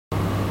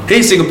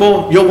Hey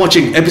Singapore, you're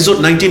watching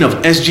episode 19 of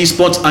SG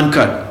Sports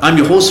Uncut. I'm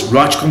your host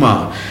Raj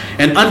Kumar.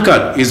 And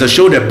Uncut is a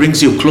show that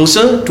brings you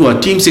closer to our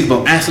Team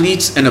Singapore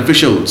athletes and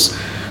officials.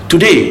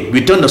 Today,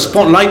 we turn the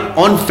spotlight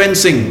on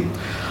fencing.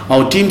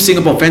 Our Team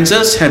Singapore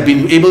fencers have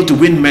been able to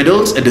win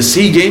medals at the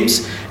SEA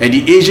Games, at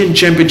the Asian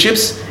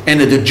Championships,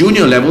 and at the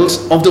junior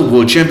levels of the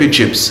World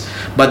Championships.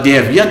 But they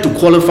have yet to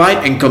qualify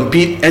and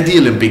compete at the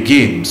Olympic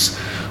Games.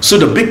 So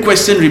the big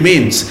question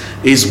remains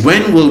is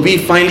when will we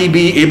finally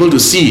be able to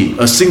see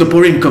a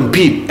Singaporean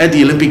compete at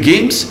the Olympic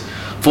Games?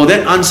 For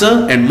that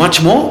answer and much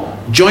more,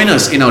 join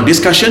us in our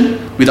discussion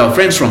with our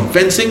friends from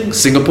Fencing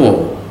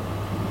Singapore.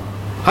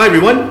 Hi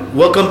everyone,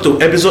 welcome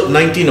to episode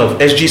 19 of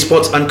SG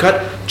Sports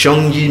Uncut.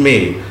 Cheong Yi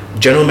Mei,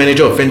 General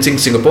Manager of Fencing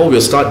Singapore, will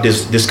start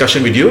this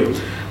discussion with you.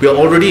 We are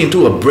already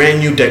into a brand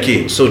new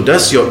decade, so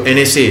does your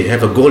NSA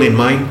have a goal in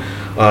mind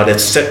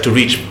that's set to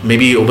reach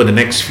maybe over the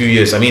next few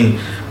years? I mean,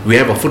 we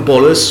have our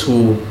footballers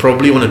who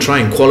probably want to try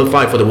and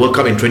qualify for the World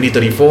Cup in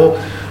 2034.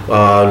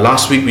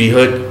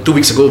 Two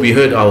weeks ago, we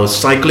heard our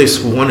cyclists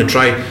who want to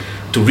try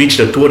to reach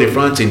the Tour de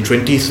France in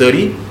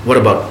 2030. What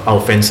about our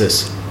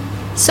fencers?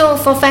 So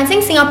for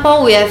Fencing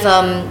Singapore, we have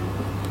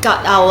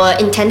got our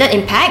intended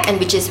impact, and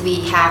which is we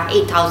have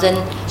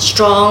 8,000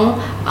 strong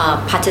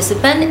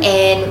participants,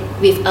 and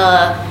with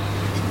a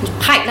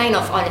pipeline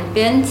of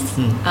Olympians,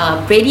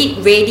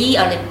 ready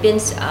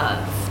Olympians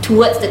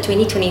towards the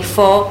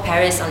 2024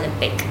 Paris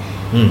Olympic.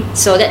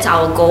 So that's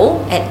our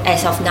goal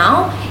as of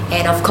now,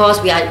 and of course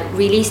we are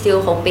really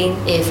still hoping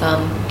if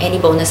any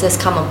bonuses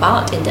come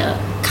about in the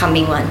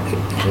coming one.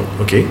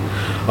 Okay.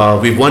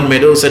 We've won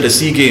medals at the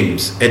SEA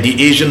Games, at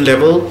the Asian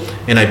level,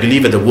 and I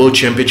believe at the World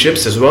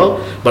Championships as well.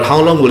 But how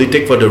long will it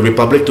take for the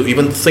Republic to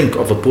even think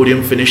of a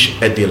podium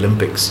finish at the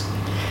Olympics?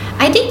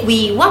 I think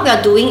what we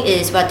are doing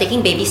is we're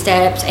taking baby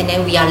steps, and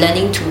then we are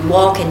learning to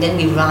walk, and then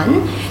we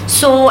run.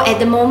 So at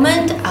the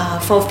moment,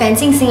 for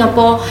Fencing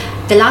Singapore,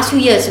 the last few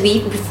years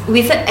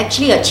we've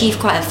actually achieved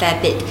quite a fair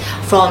bit.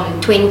 From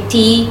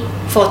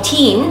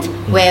 2014,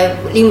 where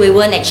Lim Wei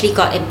Wen actually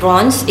got a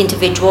bronze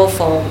individual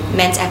for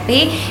men's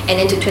épée, and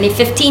then to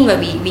 2015 where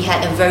we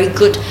had a very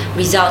good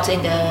result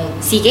in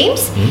the SEA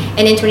Games,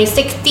 and in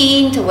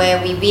 2016 to where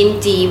we win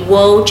the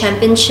World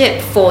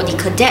Championship for the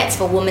cadets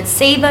for women's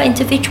saber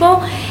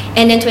individual,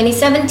 and then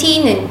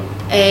 2017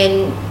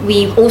 and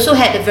we also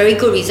had a very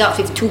good result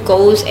with 2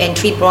 golds and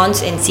 3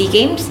 bronze in SEA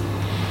Games.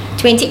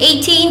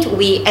 2018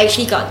 we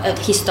actually got a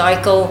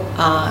historical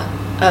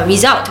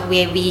result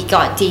where we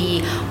got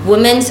the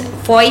women's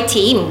foil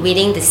team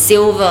winning the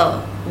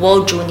silver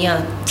World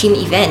Junior team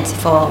event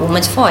for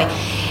women's foil.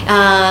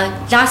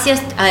 Last year,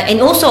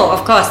 and also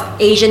of course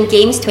Asian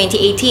Games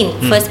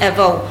 2018, first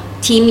ever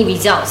team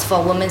results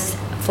for women's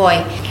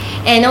foil.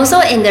 And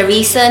also in the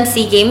recent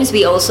SEA Games,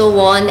 we also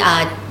won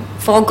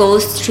 4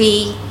 golds,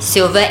 3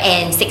 silver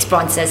and 6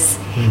 bronzes,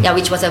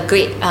 which was a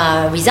great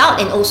result.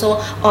 And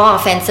also all our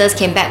fencers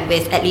came back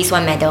with at least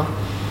 1 medal.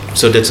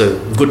 So that's a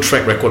good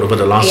track record over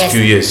the last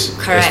few years,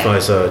 correct, as far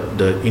as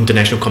the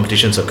international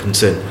competitions are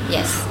concerned.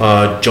 Yes.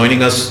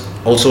 Joining us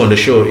also on the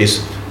show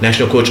is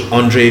National Coach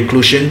Andre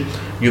Klushin.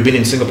 You've been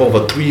in Singapore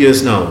for 3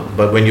 years now,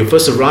 but when you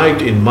first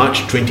arrived in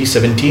March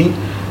 2017,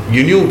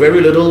 you knew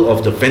very little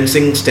of the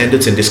fencing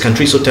standards in this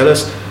country. So tell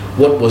us,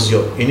 what was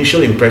your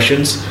initial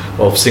impressions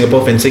of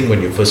Singapore fencing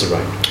when you first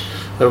arrived?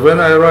 When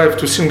I arrived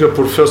to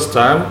Singapore first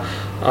time,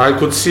 I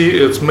could see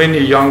it's many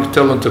young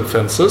talented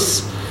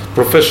fencers,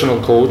 professional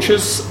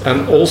coaches,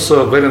 and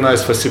also very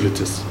nice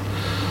facilities.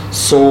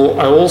 So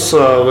I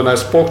also, when I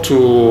spoke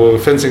to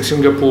Fencing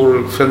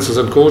Singapore fencers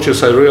and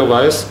coaches, I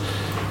realized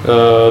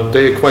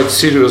they're quite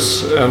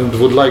serious and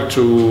would like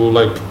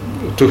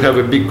to have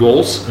a big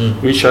goals,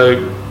 which I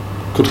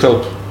could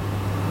help.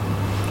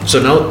 So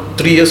now,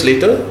 3 years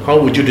later, how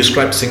would you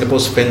describe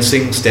Singapore's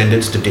fencing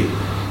standards today?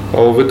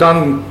 We've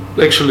done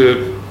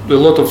actually a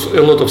lot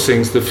of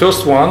things. The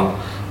first one,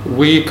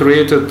 we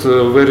created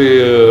a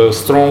very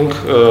strong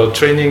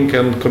training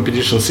and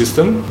competition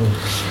system.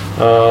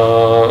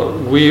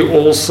 We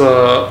also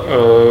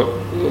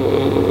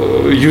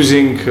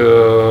using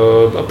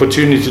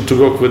opportunity to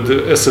work with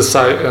the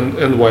SSI and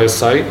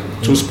NYSI,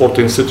 2 sport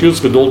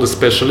institutes, with all the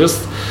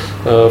specialists.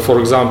 For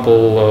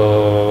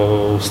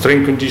example,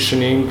 strength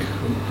conditioning,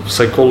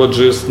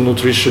 psychologists,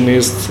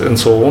 nutritionists, and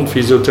so on,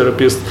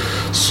 physiotherapists.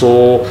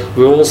 So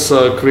we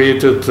also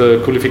created a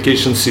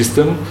qualification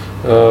system,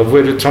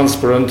 very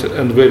transparent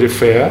and very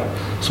fair.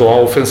 So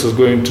our fencers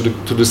going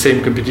to the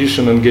same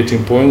competition and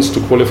getting points to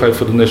qualify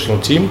for the national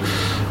team.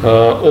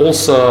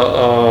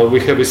 Also, we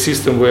have a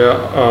system where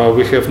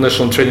we have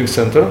national training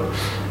center,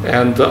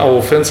 and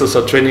our fencers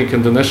are training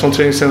in the national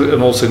training center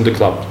and also in the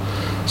club.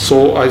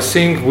 So I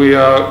think we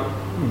are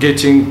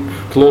getting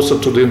closer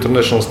to the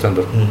international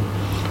standard.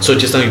 So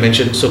just now you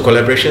mentioned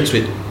collaborations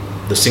with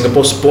the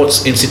Singapore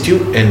Sports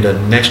Institute and the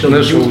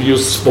National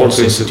Youth Sports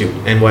Institute,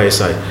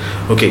 NYSI.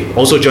 Okay,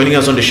 also joining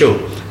us on the show,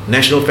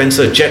 National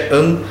Fencer Jet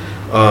Ng.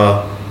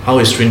 How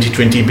has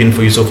 2020 been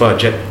for you so far,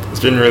 Jet? It's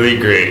been really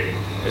great.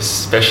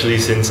 especially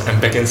since I'm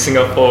back in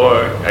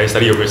Singapore. I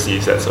study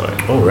overseas, that's why.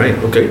 Oh, right,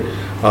 okay.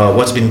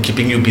 What's been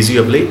keeping you busy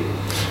of late?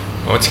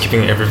 What's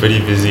keeping everybody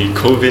busy?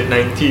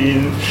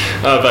 COVID-19.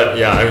 But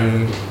yeah,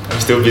 I'm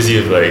still busy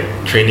with like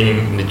training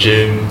in the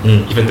gym,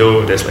 even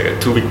though there's like a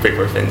 2-week break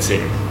for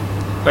fencing.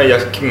 But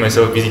yeah, keeping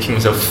myself busy, keeping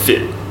myself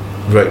fit.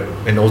 Right,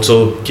 and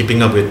also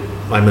keeping up with,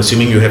 I'm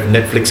assuming you have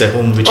Netflix at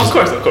home, which Of is...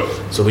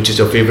 course. So which is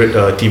your favorite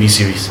TV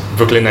series?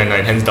 Brooklyn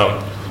Nine-Nine, hands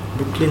down.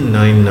 Brooklyn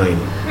Nine-Nine.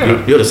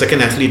 Yeah. You're the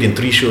second athlete in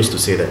 3 shows to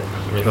say that.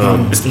 I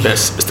mean, it's the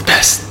best. It's the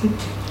best.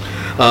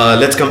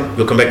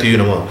 We'll come back to you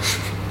in a while.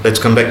 Let's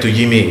come back to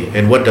Yimei.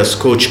 And what does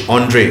Coach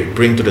Andre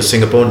bring to the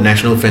Singapore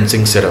national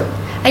fencing setup?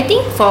 I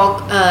think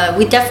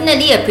we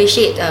definitely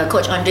appreciate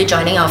Coach Andre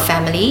joining our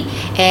family,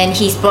 and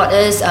he's brought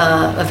us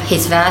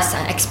his vast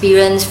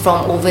experience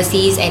from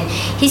overseas, and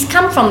he's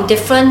come from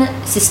different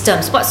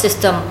sports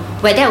system,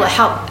 where that will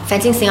help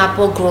Fencing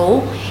Singapore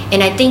grow.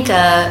 And I think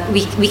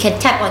we can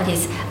tap on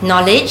his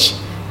knowledge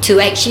to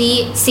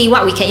actually see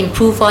what we can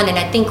improve on, and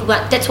I think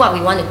that's what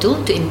we want to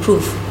do to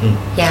improve.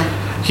 Yeah.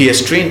 He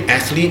has trained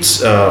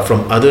athletes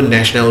from other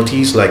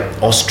nationalities like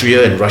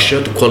Austria and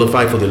Russia to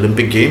qualify for the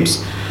Olympic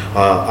Games.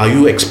 Are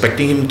you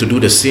expecting him to do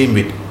the same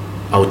with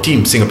our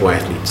team, Singapore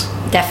athletes?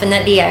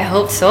 Definitely, I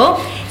hope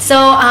so. So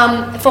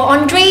for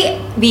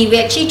Andre, we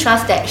actually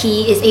trust that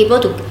he is able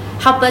to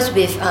help us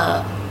with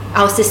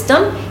our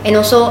system, and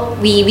also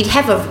we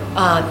have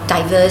a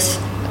diverse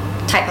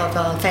type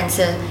of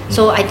fencer.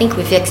 So I think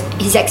with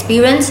his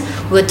experience,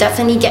 we'll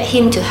definitely get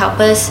him to help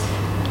us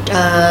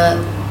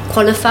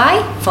qualify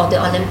for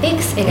the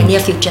Olympics in the near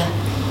future.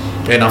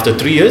 And after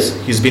 3 years,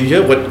 he's been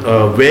here.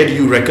 Where do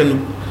you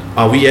reckon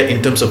are we at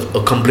in terms of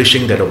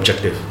accomplishing that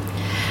objective?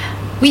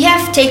 We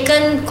have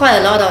taken quite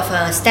a lot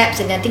of steps,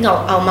 and I think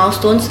our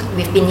milestones,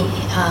 we've been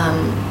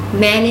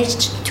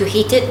managed to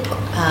hit it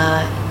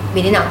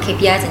within our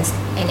KPIs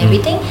and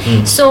everything.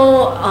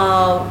 So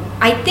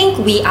I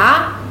think we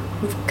are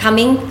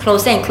coming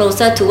closer and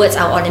closer towards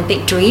our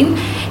Olympic dream,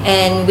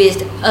 and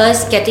with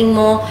us getting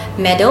more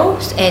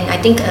medals, and I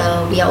think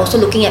we are also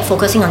looking at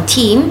focusing on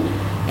team,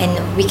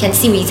 and we can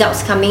see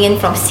results coming in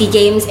from SEA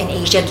Games and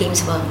Asia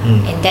Games world,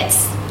 and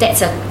that's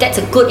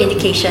a good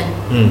indication.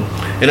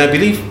 And I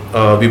believe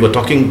we were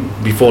talking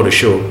before the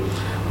show,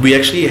 we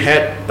actually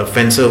had a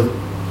fencer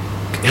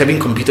having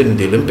competed in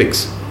the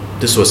Olympics.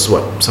 This was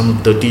some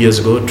 30 years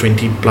ago,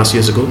 20 plus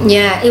years ago?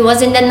 Yeah, it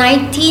was in the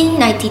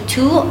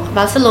 1992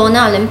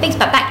 Barcelona Olympics,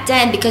 but back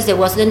then, because there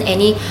wasn't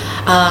any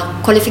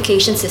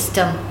qualification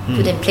system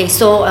put in place,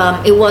 so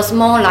it was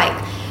more like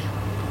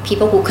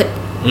people who could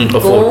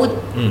go,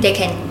 they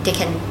can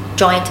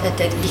join,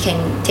 they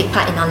can take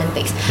part in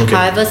Olympics. Okay.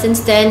 However,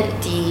 since then,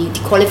 the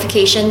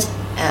qualifications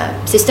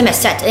system has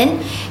set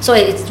in, so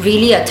it's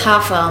really a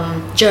tough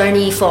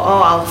journey for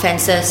all our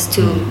fencers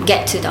to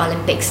get to the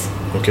Olympics.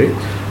 Okay.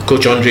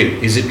 Coach Andre,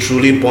 is it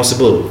truly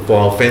possible for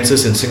our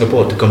fencers in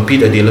Singapore to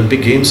compete at the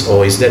Olympic Games,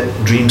 or is that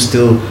dream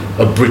still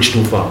a bridge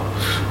too far?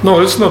 No,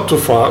 it's not too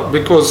far,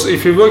 because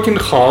if you're working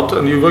hard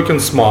and you're working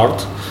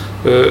smart,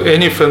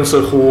 any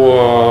fencer who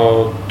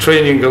are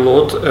training a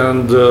lot,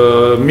 and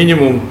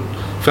minimum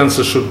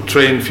fencer should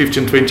train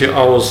 15-20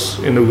 hours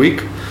in a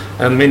week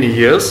and many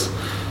years.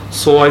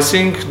 So I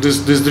think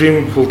this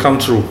dream will come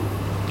true.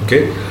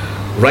 Okay.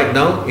 Right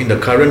now, in the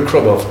current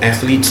crop of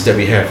athletes that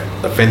we have,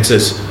 the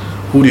fencers,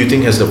 who do you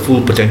think has the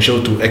full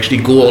potential to actually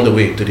go all the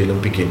way to the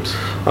Olympic Games?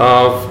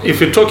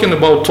 If you're talking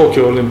about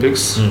Tokyo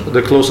Olympics,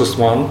 the closest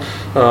one,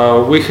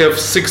 we have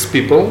 6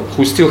 people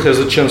who still has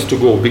a chance to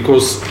go,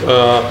 because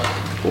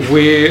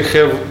we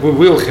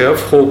will have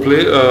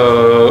hopefully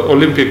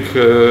Olympic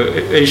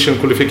Asian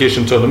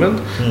qualification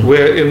tournament,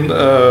 wherein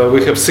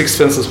we have 6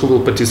 fencers who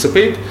will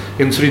participate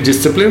in 3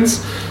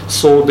 disciplines.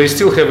 So they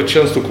still have a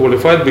chance to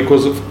qualify,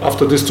 because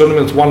after this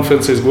tournament, 1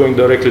 fencer is going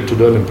directly to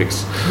the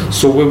Olympics.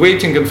 So we're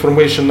waiting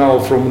information now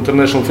from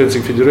International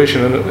Fencing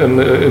Federation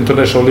and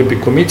International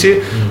Olympic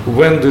Committee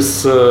when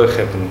this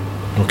happen.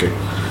 Okay.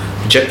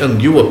 Jack Ng,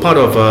 you were part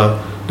of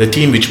the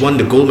team which won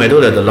the gold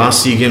medal at the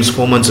last SEA Games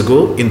 4 months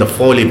ago in the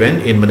foil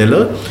event in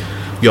Manila.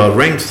 You are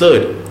ranked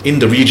 3rd in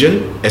the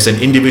region as an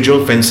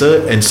individual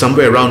fencer, and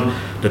somewhere around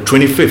the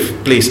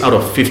 25th place out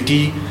of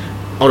 50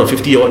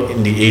 odd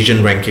in the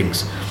Asian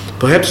rankings.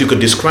 Perhaps you could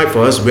describe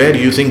for us, where do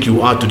you think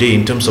you are today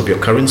in terms of your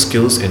current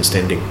skills and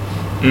standing?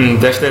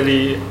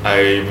 Definitely,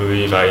 I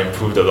believe I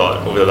improved a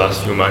lot over the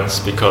last few months,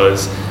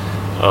 because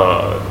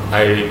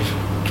I've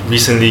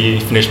recently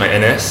finished my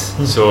NS,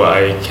 so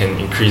I can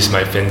increase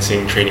my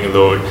fencing training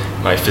load,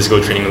 my physical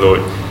training load,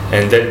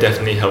 and that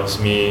definitely helps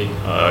me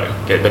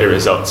get better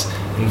results.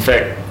 In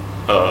fact,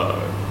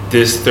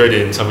 this 3rd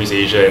in Southeast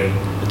Asia and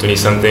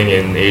 20-something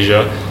in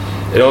Asia,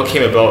 it all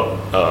came about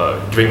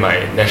during my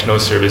national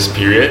service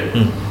period.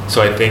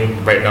 So I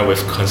think right now,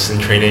 with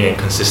constant training and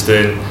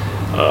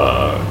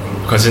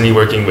constantly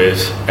working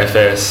with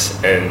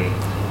FS and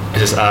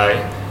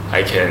SSI,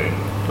 I can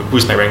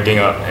boost my ranking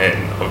up and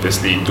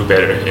obviously do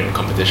better in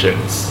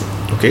competitions.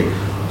 Okay.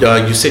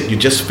 You said you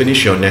just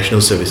finished your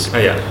national service.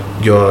 Yeah.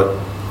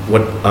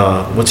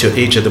 What's your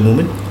age at the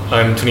moment?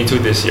 I'm 22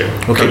 this year.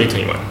 Okay. Currently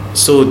 21.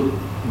 So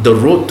the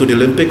road to the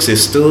Olympics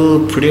is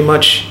still pretty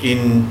much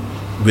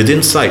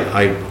within sight,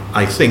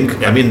 I think.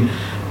 Yeah. I mean,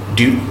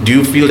 do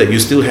you feel that you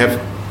still have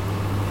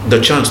the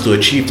chance to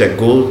achieve that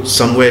goal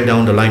somewhere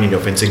down the line in your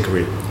fencing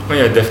career? Oh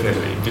yeah,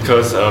 definitely.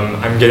 Because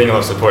I'm getting a lot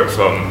of support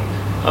from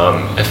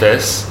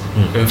FS.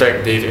 In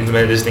fact, they've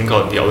implemented this thing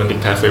called the Olympic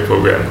Pathway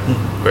Program,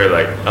 where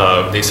like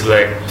they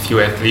select a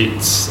few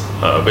athletes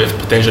with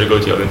potential to go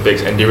to the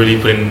Olympics, and they really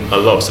put in a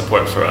lot of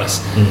support for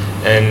us.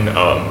 And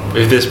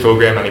with this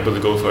program, I'm able to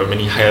go for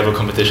many high-level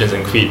competitions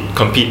and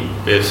compete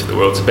with the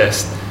world's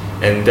best,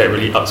 and that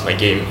really ups my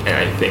game. And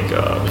I think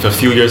with a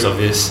few years of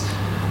this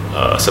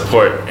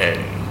support and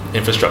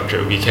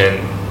infrastructure, we can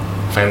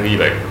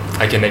finally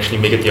I can actually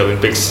make it to the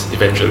Olympics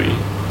eventually.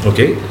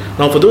 Okay.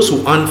 Now, for those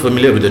who aren't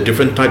familiar with the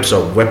different types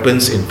of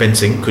weapons in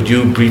fencing, could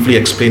you briefly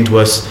explain to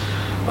us,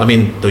 I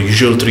mean, the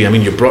usual three? I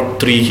mean, you brought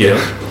three here.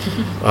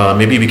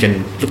 Maybe we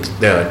can look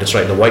there. That's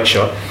right, the white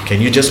shot.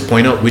 Can you just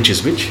point out which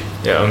is which?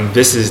 Yeah,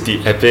 this is the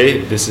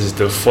épée, this is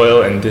the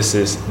foil, and this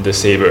is the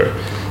saber.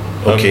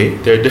 Okay.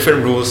 There are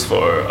different rules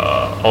for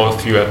all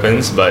three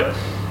weapons, but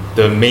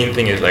the main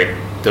thing is like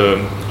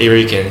the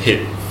area you can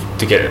hit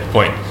to get a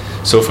point.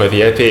 So for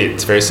the épée,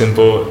 it's very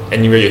simple.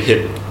 Anywhere you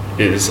hit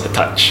is a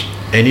touch.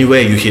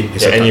 Anywhere you hit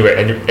is a touch. Anywhere,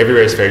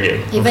 everywhere is fair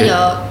game. Even Okay.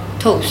 your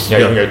toes. Yeah,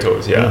 even your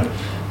toes. Yeah.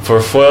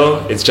 For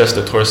foil, it's just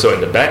the torso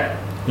and the back.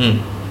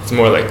 It's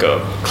more like a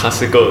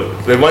classical.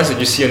 The ones that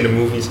you see in the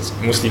movies is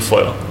mostly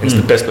foil. It's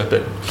the best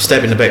weapon.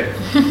 Stab in the back.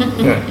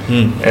 Yeah.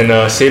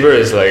 And saber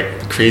is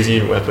like crazy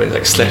weapon, it's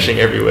like slashing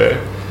everywhere.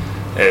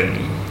 And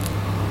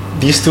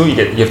these two you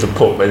have to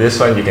poke, but this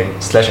one you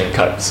can slash and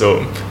cut.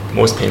 So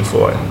most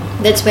painful one.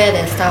 That's where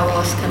the Star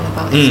Wars come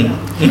about as well.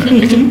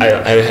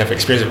 I have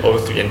experience with all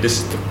three, and this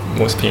is the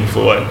most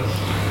painful one.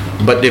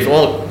 But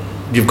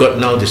you've got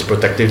now this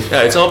protective.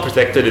 Yeah, it's all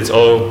protected. It's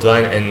all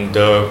blind, and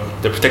the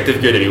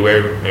protective gear that we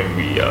wear when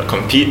we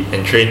compete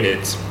and train,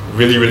 it's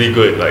really really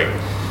good. Like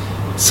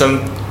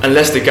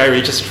unless the guy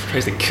really just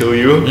tries to kill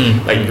you,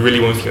 like you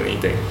really won't feel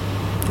anything.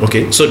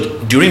 Okay, so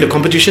during the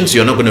competitions,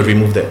 you're not going to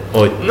remove that,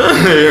 or No,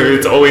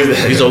 it's always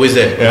there. it's always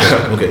there.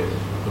 Yeah. Okay.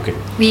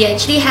 We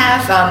actually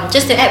have,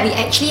 just to add, we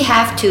actually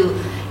have to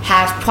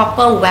have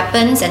proper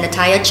weapons and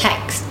attire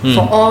checks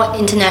for all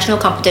international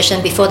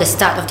competition before the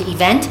start of the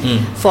event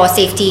for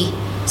safety.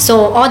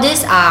 So all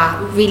these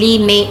are really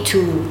made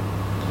to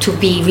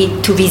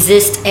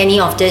resist any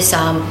of this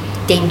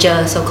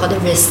danger, so-called the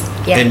risk.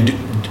 Yeah. And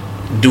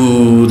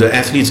do the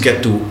athletes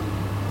get to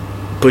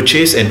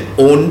purchase and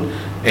own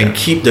and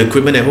keep the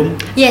equipment at home?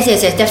 Yes,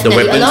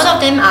 definitely. A weapons? lot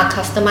of them are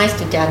customized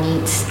to their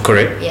needs.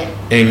 Correct. Yeah.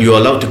 And you're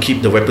allowed to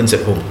keep the weapons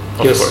at home.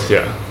 Of Yes. course,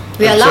 yeah.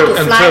 We are allowed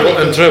to fly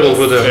with it. travel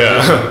with them.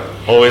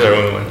 Yeah. Always our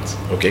own ones.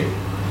 Okay.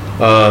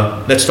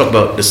 Let's talk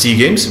about the SEA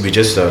Games. We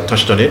just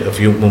touched on it a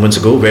few moments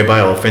ago, whereby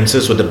our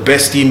fencers were the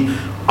best team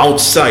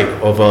outside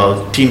of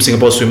Team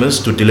Singapore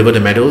swimmers to deliver the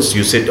medals.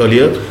 You said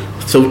earlier,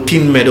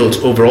 13 medals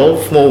overall,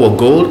 4 were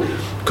gold.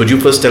 Could you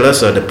first tell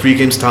us the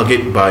pre-games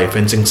target by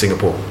Fencing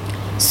Singapore?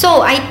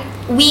 So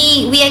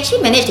we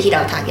actually managed to hit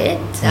our target,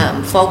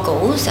 4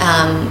 goals,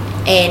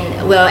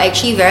 and we're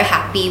actually very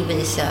happy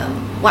with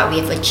what we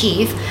have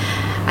achieved.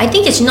 I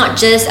think it's not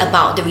just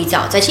about the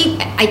results. Actually,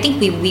 I think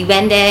we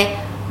went there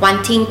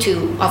wanting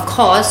to, of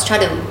course, try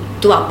to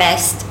do our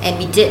best, and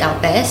we did our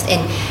best.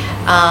 And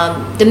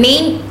the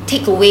main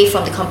takeaway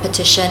from the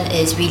competition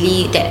is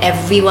really that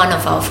every one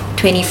of our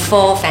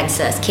 24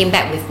 fencers came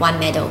back with 1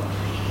 medal.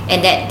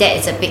 And that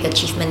is a big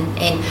achievement.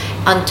 And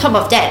on top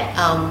of that,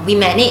 we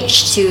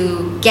managed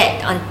to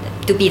get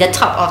to be the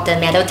top of the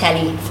medal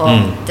tally for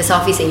the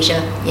Southeast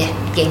Asia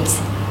Games.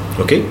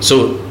 Okay,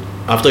 so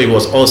after it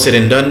was all said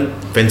and done,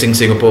 Fencing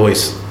Singapore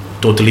is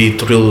totally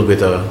thrilled with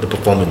the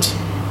performance.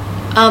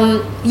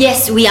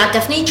 Yes, we are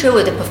definitely thrilled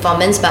with the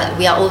performance, but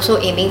we are also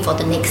aiming for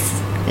the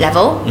next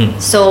level.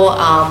 So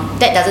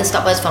that doesn't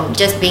stop us from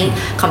just being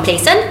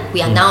complacent.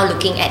 We are now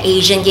looking at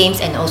Asian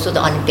Games and also the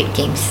Olympic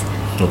Games.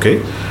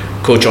 Okay.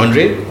 Coach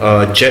Andre,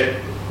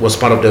 Jet was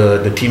part of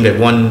the team that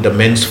won the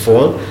men's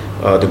foil,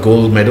 the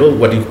gold medal.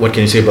 What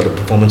can you say about the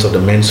performance of the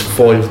men's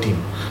foil team?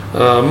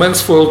 Men's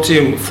foil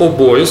team, 4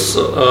 boys.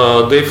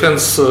 They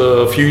fence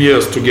a few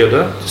years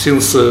together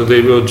since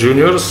they were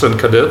juniors and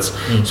cadets,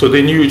 so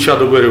they knew each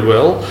other very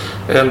well.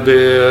 And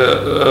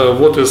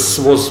what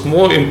was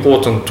more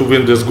important to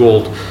win this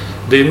gold,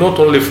 they not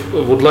only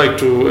would like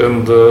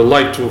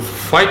to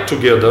fight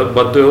together,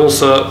 but they're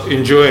also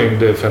enjoying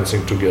their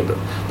fencing together.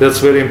 That's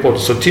very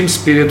important. So team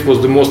spirit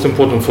was the most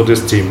important for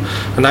this team,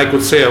 and I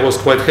could say I was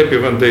quite happy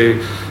when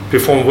they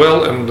performed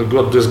well and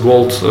got this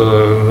gold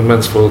the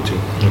men's foil team.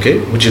 Okay,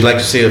 would you like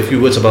to say a few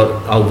words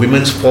about our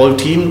women's foil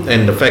team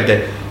and the fact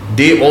that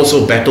they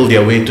also battled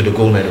their way to the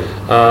gold medal?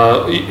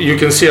 You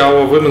can see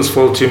our women's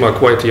foil team are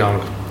quite young.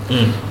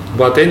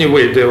 But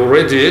anyway, they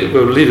already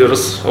were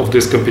leaders of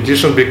this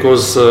competition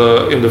because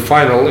in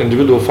the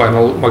individual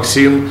final,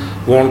 Maxine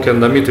Wong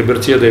and Namita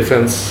Berthier, they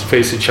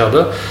face each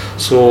other.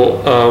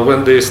 So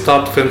when they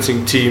start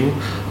fencing team,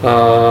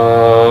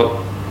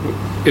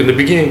 in the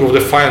beginning of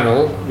the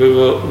final,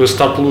 we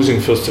start losing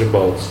first 3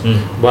 bouts,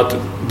 but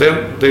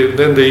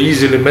then they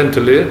easily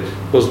mentally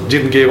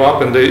didn't give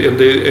up, and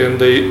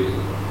they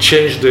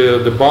changed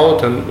the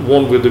bout and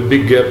won with a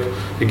big gap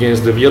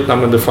against the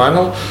Vietnam in the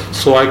final.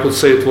 So I could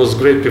say it was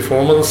great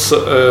performance,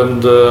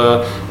 and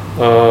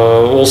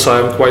also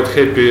I'm quite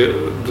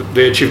happy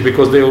they achieved,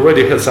 because they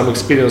already had some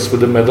experience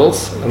with the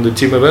medals and the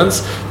team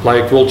events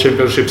like World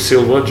Championship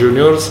silver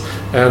juniors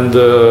and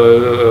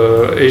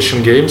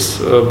Asian Games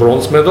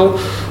bronze medal.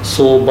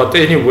 So but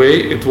anyway,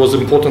 it was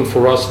important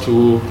for us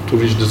to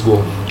reach this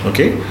goal.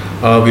 Okay,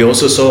 we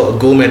also saw a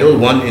gold medal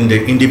won in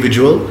the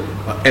individual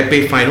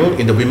épée final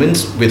in the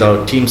women's with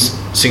our team's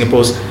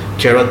Singapore's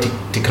Kiara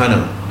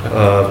Tikana.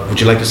 Would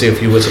you like to say a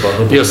few words about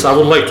her? Yes, I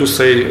would like to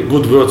say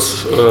good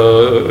words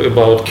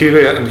about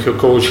Kyria and her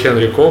coach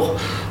Henry Koch,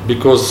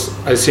 because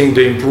I think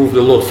they improved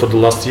a lot for the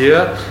last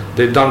year.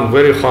 They done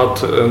very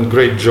hard and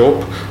great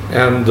job,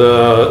 and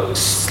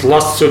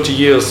last 30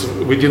 years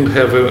we didn't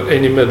have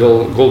any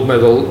gold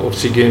medal of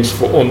SEA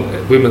Games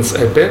on women's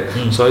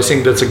épée. So I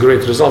think that's a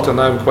great result, and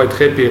I'm quite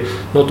happy.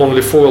 Not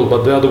only foil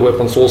but the other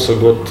weapons also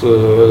got a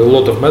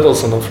lot of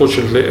medals, and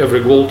unfortunately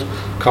every gold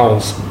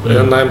counts.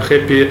 And I'm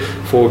happy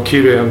for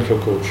Kyria and her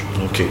coach.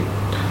 Okay,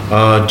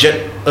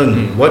 Jet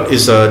Ng, what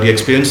is the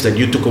experience that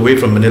you took away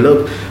from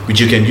Manila which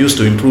you can use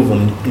to improve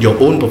on your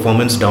own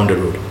performance down the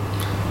road?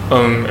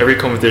 Every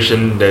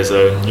competition there's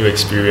a new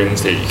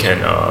experience that you can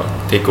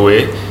take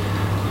away.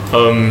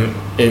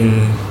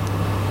 In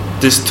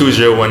this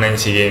 2019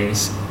 SEA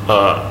Games,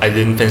 I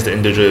didn't fence the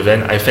individual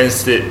event. I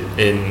fenced it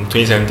in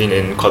 2017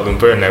 in Kuala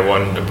Lumpur, and I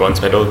won the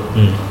bronze medal.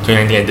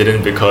 2019 I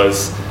didn't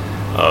because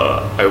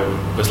I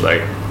was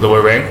like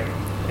lower rank,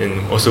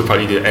 and also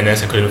probably the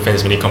NS I couldn't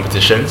fence many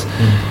competitions.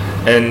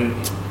 And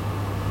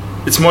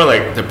it's more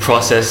like the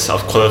process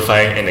of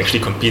qualifying and actually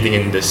competing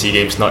in the SEA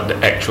Games, not the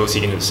actual SEA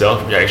Games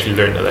itself. I actually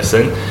learned a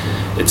lesson.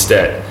 It's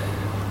that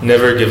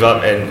never give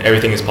up and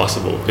everything is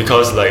possible.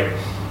 Because like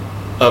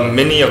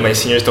many of my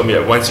seniors told me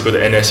that once you go to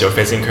NS, your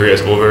fencing career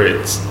is over,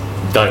 it's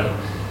done.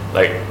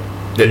 Like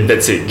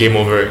that's it, game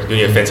over, you don't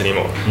need to fence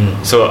anymore.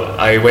 So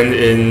I went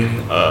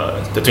in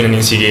the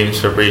 2019 SEA Games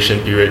preparation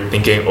period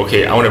thinking,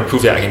 okay, I want to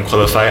prove that I can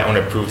qualify, I want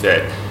to prove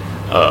that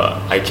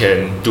I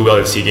can do well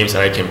at SEA Games,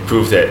 and I can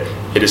prove that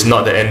it is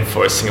not the end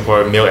for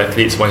Singapore male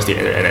athletes once they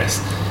enter NS.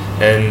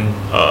 And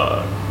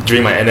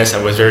during my NS,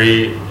 I was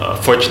very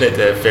fortunate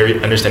to have very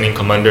understanding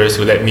commanders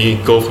who let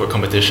me go for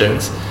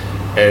competitions.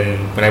 And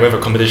when I went for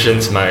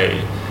competitions,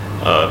 my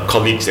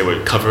colleagues, they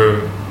would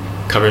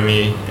cover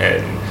me,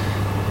 and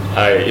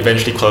I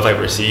eventually qualified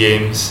for SEA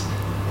Games,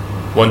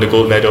 won the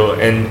gold medal.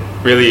 And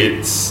really,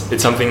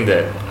 it's something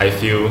that I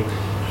feel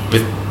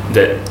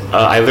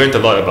I learned a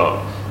lot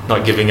about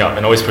not giving up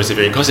and always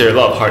persevering, because there are a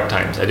lot of hard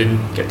times. I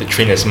didn't get to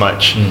train as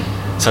much.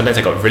 Sometimes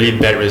I got really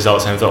bad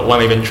results, and I thought, why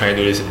am I even trying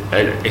to do this? I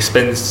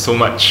expend so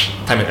much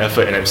time and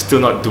effort, and I'm still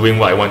not doing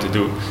what I want to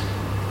do,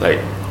 like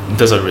in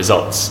terms of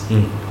results.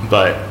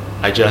 But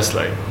I just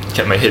like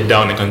kept my head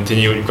down and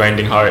continued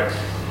grinding hard,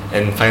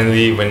 and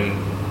finally, when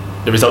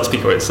the results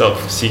speak for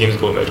itself, SEA Games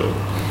gold medal.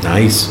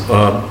 Nice.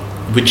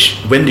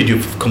 When did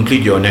you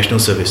complete your national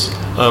service?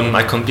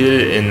 I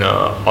completed in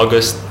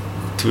August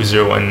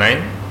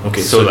 2019.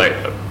 Okay, so like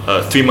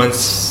 4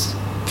 months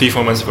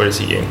before the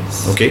SEA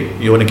Games. Okay,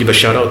 you want to give a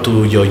shout out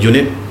to your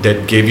unit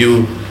that gave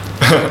you,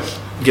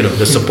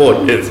 the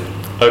support? It's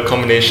a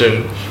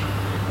combination.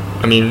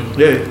 I mean,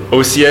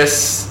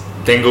 OCS,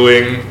 Tango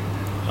Wing,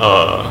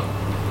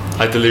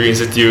 Artillery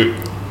Institute,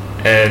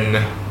 and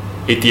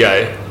ATI.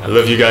 I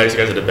love you guys. You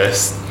guys are the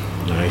best.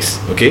 Nice.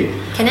 Okay.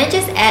 Can I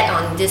just add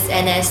on this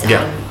NS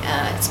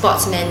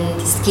sportsman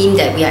scheme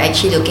that we are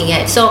actually looking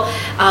at? So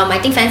I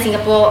think Fan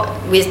Singapore,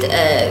 with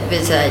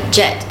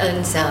Jet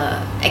Ng's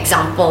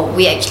example,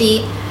 we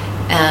actually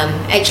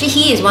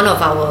he is one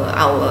of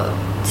our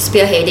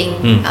spearheading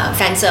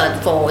fencer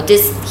for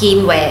this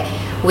scheme, where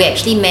we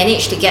actually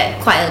managed to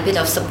get quite a bit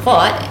of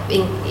support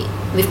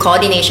with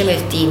coordination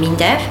with the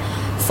MINDEF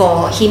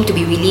for him to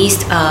be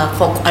released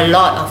for a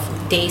lot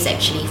of days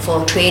actually,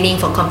 for training,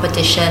 for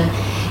competition,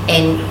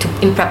 and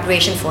in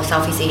preparation for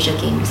Southeast Asia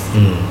Games.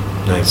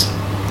 Nice.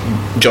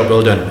 Job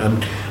well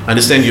done. I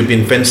understand you've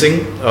been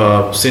fencing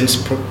since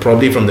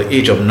probably from the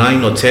age of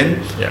 9 or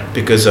 10,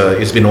 because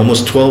it's been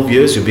almost 12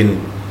 years you've been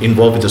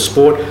involved with the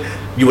sport.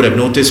 You would have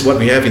noticed what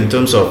we have in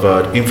terms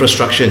of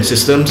infrastructure and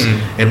systems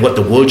and what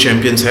the world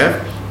champions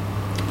have.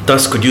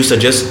 Thus, could you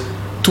suggest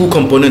 2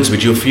 components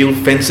which you feel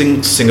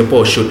Fencing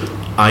Singapore should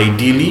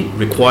ideally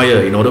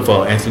require in order for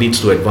our athletes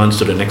to advance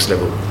to the next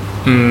level?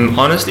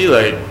 Honestly,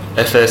 like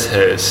FS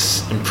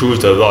has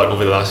improved a lot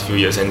over the last few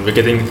years, and we're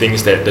getting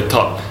things that the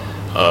top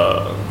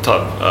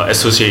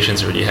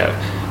associations already have.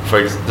 For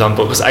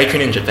example, because I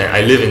train in Japan,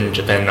 I live in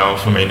Japan now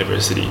for my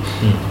university,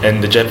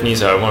 and the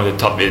Japanese are one of the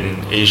top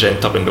in Asia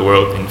and top in the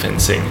world in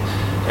fencing.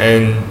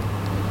 And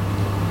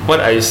what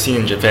I see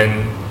in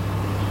Japan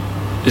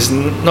is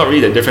not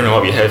really that different than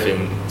what we have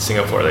in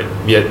Singapore. Like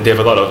they have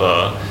a lot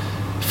of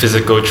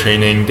physical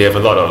training. They have a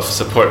lot of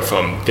support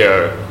from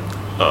their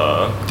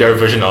their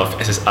version of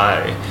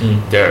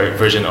SSI, their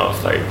version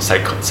of like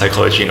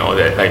psychology and all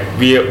that. Like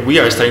we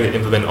are starting to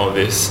implement all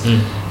this,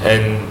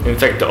 and in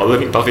fact, the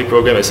Olympic Pathway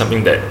program is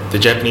something that the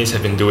Japanese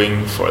have been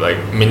doing for like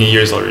many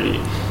years already.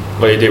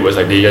 What they did was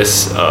like they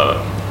just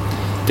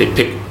they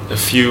picked a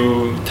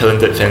few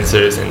talented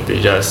fencers and they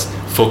just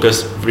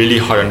focused really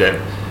hard on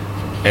them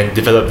and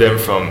developed them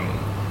from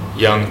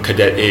young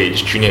cadet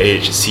age, junior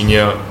age,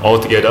 senior, all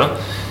together,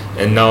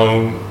 and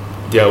now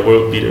they are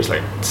world leaders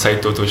like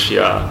Saito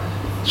Toshiya,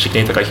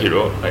 Shikane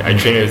Takahiro. I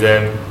train with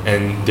them,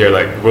 and they're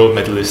like world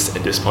medalists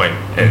at this point.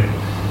 And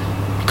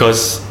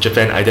because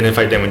Japan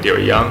identified them when they were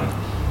young,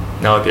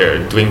 now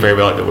they're doing very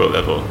well at the world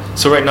level.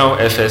 So right now,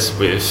 FS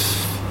with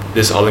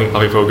this Olympic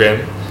Pathway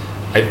program,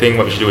 I think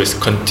what we should do is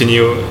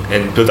continue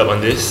and build up on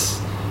this.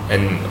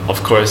 And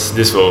of course,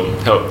 this will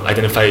help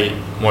identify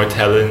more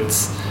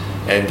talents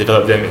and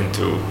develop them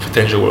into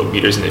potential world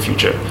leaders in the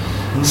future.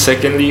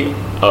 Secondly,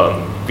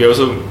 we're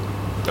also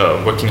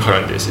working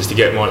hard on this is to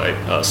get more like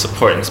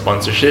support and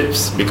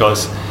sponsorships,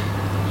 because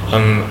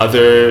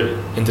other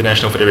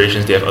international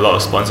federations, they have a lot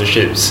of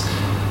sponsorships,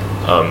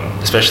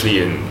 especially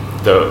in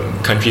the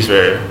countries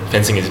where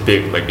fencing is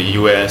big, like the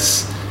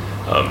US,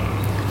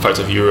 parts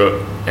of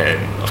Europe, and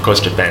of course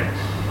Japan.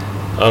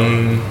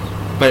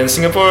 But in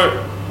Singapore,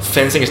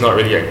 fencing is not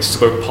really like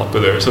super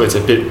popular, so it's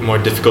a bit more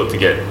difficult to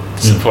get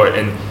support.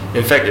 And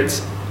in fact,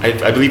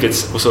 I believe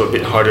it's also a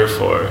bit harder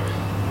for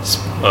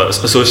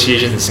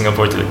associations in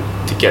Singapore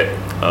to get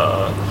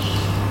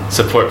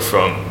support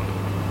from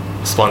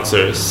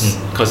sponsors,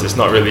 because it's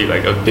not really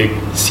like a big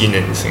scene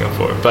in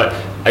Singapore. But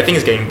I think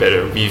it's getting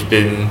better. We've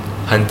been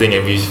hunting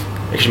and we've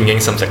actually been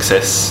getting some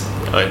success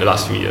in the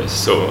last few years.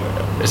 So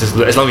as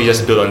long as we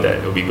just build on that,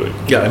 it'll be good.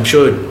 Yeah, I'm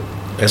sure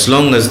as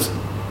long as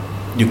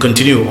you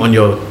continue on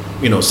your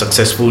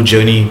successful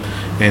journey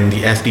and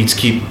the athletes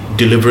keep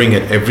delivering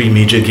at every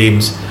major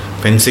games,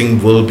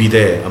 fencing will be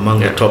there among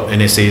the top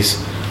NSAs.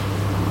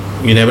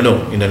 You never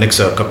know in the next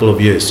couple of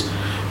years.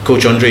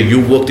 Coach Andre,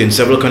 you worked in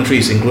several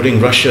countries including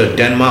Russia,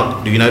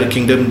 Denmark, the United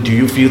Kingdom. Do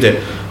you feel that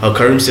our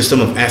current system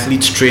of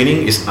athletes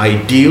training is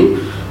ideal,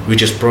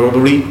 which is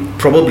probably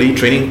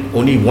training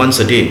only once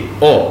a day?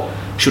 Or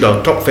should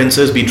our top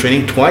fencers be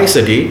training twice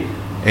a day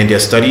and their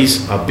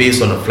studies are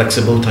based on a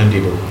flexible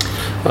timetable?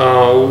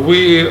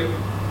 We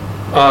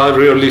are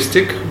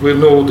realistic. We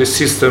know the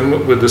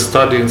system with the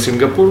study in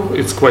Singapore.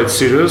 It's quite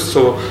serious.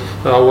 So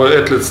our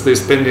athletes, they're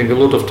spending a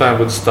lot of time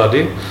with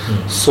study.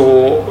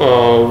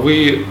 So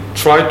we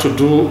try to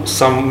do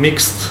some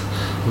mixed,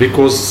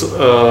 because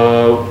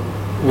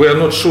we are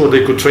not sure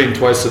they could train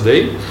twice a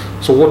day.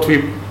 So what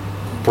we're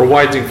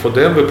providing for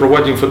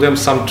them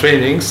some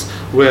trainings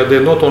where they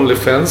not only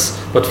fence,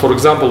 but for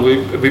example,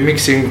 we're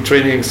mixing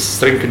trainings,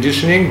 strength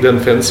conditioning, then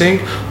fencing,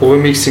 or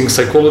we're mixing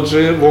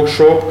psychology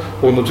workshop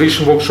or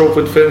nutrition workshop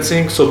with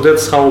fencing. So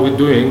that's how we're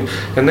doing.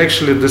 And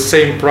actually the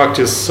same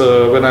practice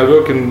when I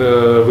work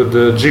with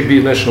the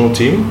GB national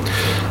team,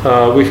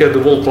 we had the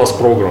world-class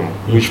program,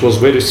 which was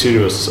very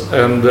serious,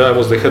 and I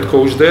was the head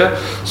coach there.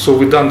 So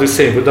we done the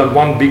same. We done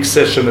one big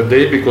session a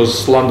day,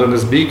 because London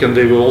is big and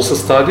they will also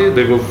study.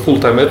 They were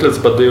full-time athletes,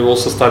 but they will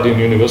also study in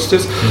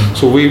universities.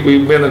 So we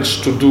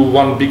managed to do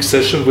one big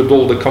session with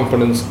all the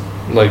components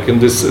like in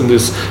this,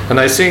 and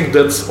I think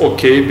that's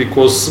okay,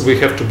 because we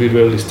have to be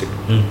realistic.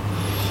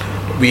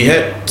 We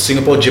had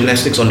Singapore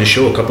Gymnastics on the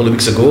show a couple of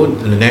weeks ago,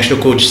 and the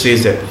national coach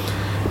says that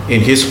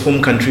in his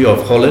home country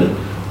of Holland,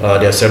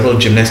 there are several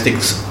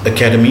gymnastics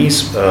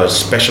academies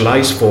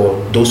specialized for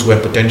those who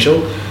have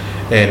potential,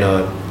 and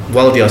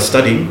while they are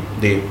studying,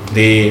 they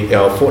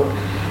are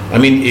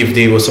if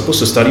they were supposed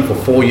to study for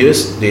 4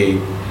 years, they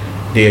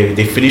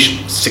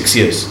finish 6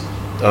 years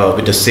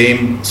with the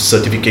same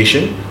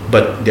certification,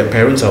 but their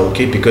parents are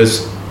okay,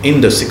 because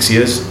in the 6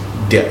 years,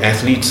 their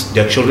athletes,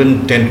 their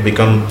children tend to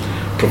become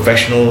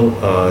professional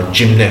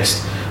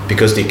gymnasts,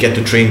 because they get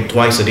to train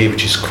twice a day,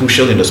 which is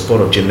crucial in the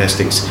sport of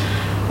gymnastics.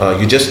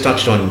 You just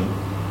touched on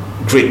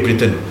Great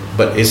Britain,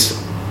 but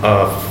is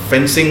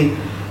fencing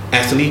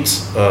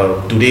athletes,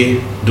 do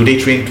they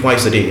train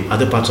twice a day in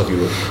other parts of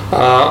Europe?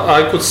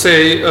 I could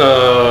say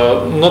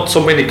not so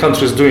many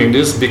countries doing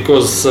this,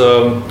 because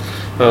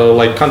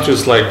like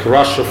countries like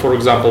Russia, for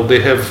example, they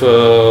have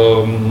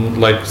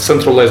like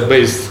centralized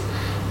based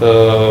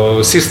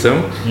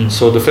system.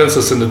 So the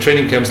fencers in the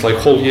training camps, like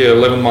whole year,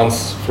 11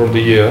 months from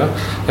the year,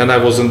 and I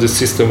was in this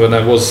system when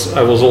I was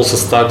also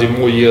studying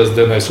more years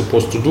than I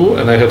supposed to do,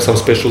 and I have some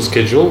special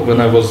schedule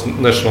when I was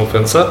national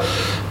fencer.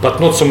 But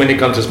not so many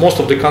countries. Most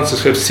of the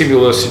countries have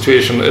similar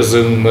situation as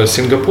in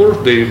Singapore.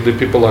 The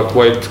people are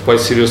quite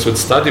serious with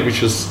study,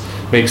 which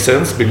makes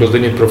sense, because they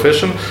need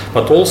profession.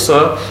 But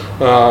also,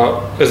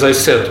 as I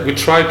said, we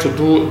try to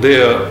do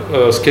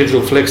their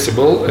schedule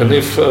flexible, and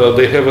if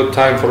they have a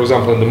time, for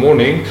example, in the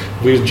morning,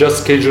 we're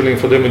just scheduling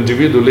for them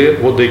individually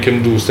what they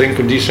can do, strength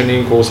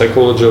conditioning or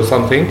psychology or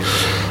something.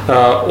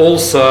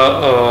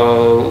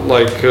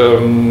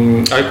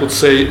 I could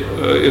say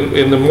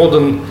in the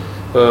modern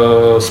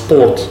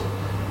sport,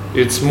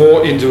 it's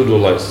more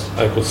individualized,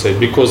 I could say,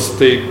 because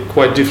they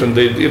quite different.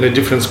 They in a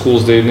different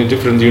schools, they in a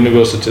different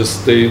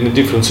universities, they in a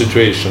different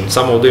situation.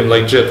 Some of them,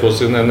 like Jet,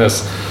 was in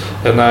NS,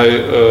 and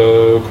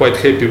I quite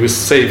happy we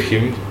save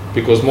him,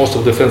 because most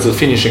of the fencers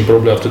finishing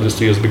probably after these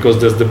 2 years, because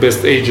that's the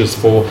best ages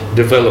for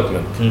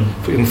development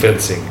in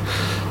fencing.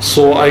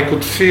 So I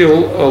could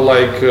feel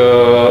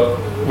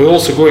we're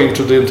also going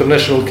to the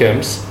international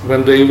camps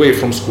when they're away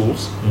from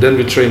schools. Then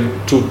we train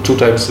two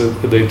times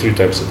a day, 3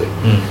 times a day.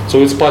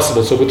 So it's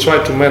possible. So we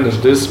try to manage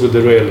this with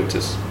the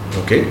realities.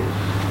 Okay.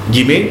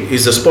 Yimei,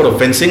 is the sport of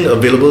fencing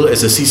available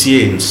as a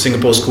CCA in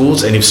Singapore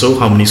schools, and if so,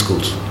 how many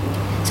schools?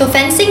 So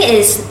fencing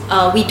is,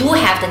 we do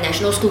have the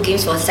national school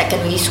games for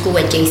secondary school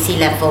and JC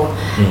level.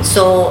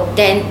 So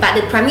then, but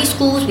the primary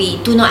schools,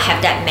 we do not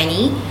have that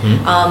many.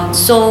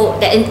 So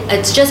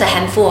it's just a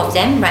handful of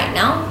them right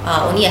now,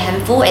 only a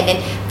handful. And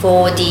then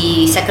for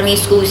the secondary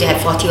schools, you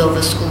have 40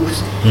 over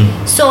schools.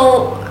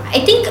 So I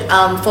think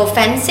for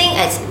fencing,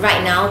 as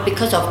right now,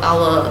 because of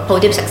our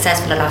podium success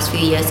for the last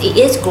few years, it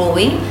is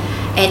growing.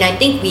 And I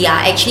think we are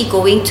actually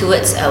going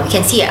towards, we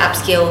can see an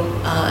upscale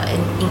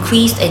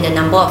increase in the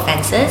number of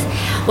fencers.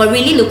 We're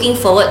really looking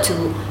forward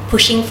to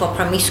pushing for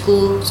primary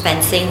school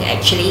fencing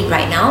actually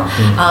right now.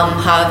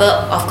 However,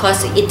 of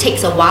course, it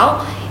takes a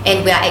while,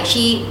 and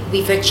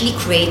we've actually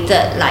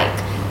created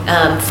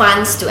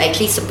funds to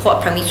actually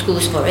support primary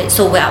schools for it.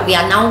 So we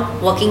are now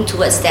working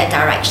towards that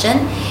direction.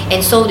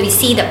 And so we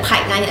see the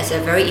pipeline as a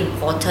very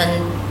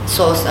important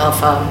source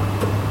of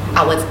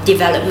our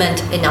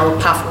development in our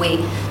pathway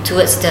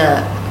towards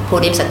the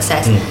podium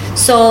success.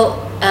 So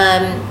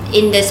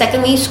in the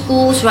secondary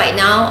schools right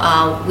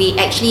now, we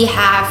actually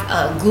have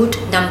a good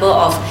number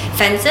of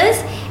fencers,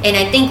 and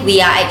I think we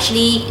are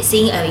actually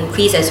seeing an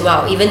increase as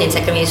well, even in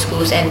secondary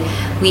schools, and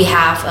we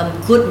have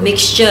a good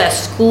mixture at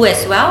school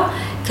as well,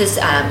 because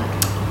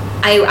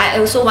I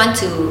also want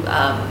to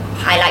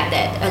highlight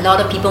that a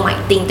lot of people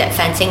might think that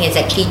fencing is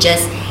actually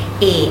just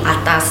a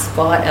atas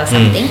sport or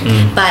something,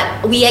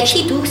 but we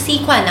actually do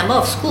see quite a number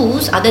of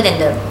schools other than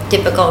the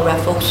typical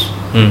Raffles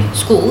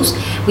schools.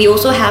 We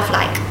also have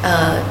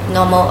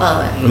normal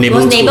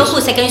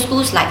neighborhood secondary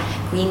schools like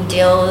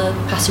Greendale,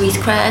 Pasir Ris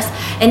Crest,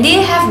 and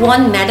they have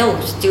won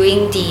medals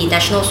during the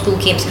national school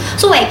games.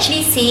 So we're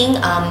actually seeing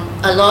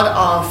a lot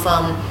of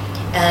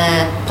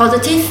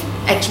positive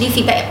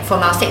feedback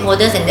from our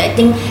stakeholders, and I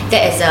think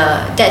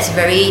that's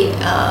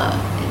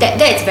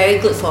very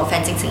good for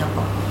Fencing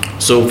Singapore.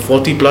 So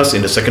 40 plus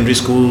in the secondary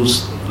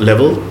schools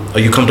level, are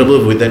you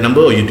comfortable with that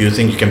number, or do you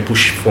think you can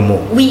push for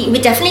more? We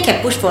definitely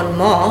can push for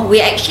more.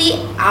 We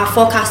actually are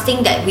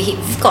forecasting that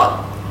we've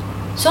got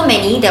so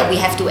many that we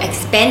have to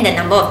expand the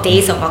number of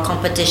days of our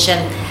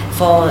competition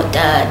for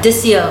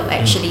this year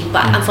actually.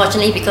 But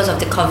unfortunately, because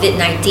of the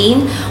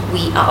COVID-19,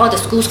 all the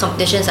schools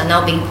competitions are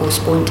now being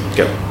postponed.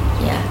 Yeah.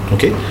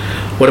 Okay.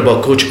 What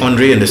about Coach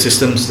Andre and the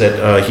systems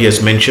that he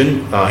has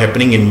mentioned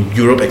happening in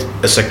Europe,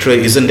 etc.?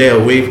 Isn't there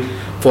a way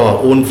for our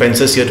own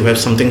fencers here to have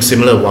something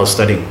similar while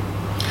studying?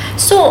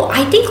 So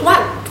I think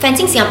what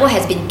Fencing Singapore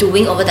has been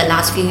doing over the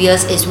last few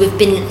years is we've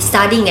been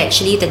studying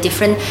actually the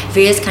different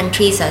various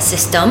countries'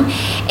 system,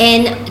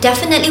 and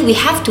definitely we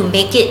have to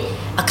make it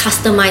a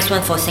customized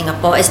one for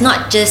Singapore. It's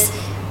not just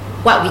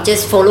what we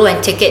just follow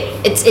and take it.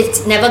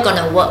 It's never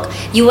gonna work.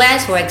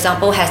 US, for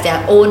example, has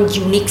their own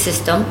unique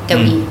system that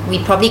we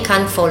probably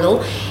can't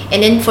follow.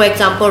 And then, for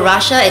example,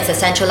 Russia is a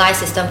centralized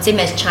system, same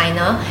as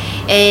China.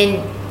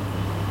 And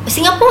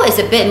Singapore is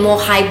a bit more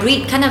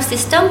hybrid kind of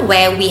system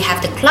where we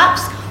have the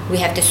clubs, we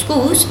have the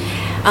schools.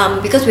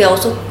 Because we are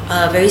also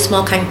a very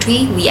small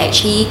country, we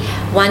actually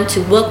want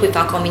to work with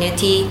our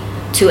community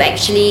to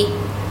actually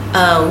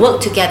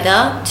work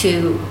together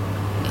to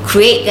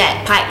create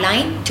that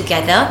pipeline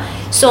together.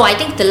 So I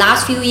think the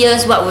last few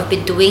years what we've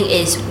been doing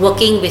is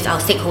working with our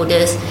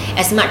stakeholders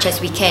as much as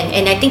we can,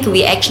 and I think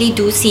we actually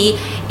do see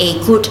a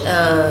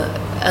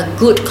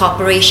good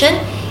cooperation,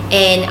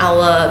 and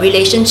our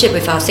relationship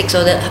with our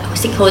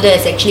stakeholder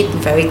is actually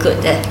very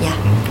good there.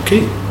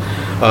 Okay.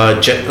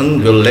 Jet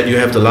Ng, will let you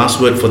have the last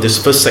word for this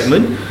first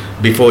segment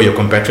before your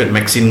compatriot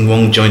Maxine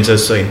Wong joins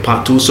us in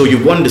part 2. So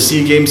you won the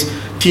SEA Games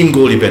team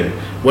goal event.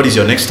 What is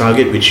your next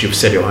target which you've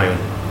set your eye on?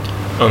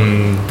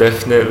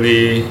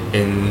 Definitely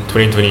in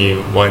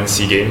 2021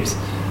 SEA Games,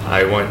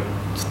 I want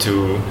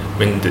to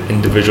win the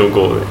individual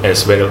gold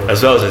as well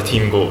as the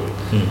team gold,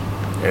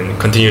 and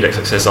continue that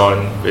success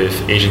on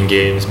with Asian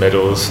Games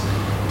medals,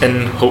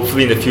 and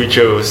hopefully in the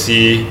future we'll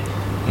see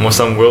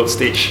some world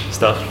stage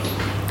stuff.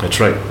 That's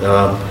right.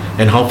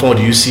 And how far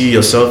do you see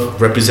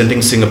yourself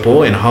representing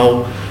Singapore, and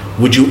how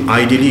would you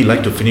ideally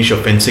like to finish your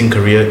fencing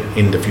career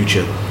in the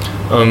future?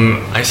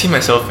 I see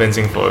myself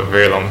fencing for a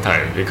very long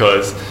time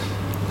because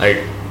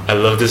I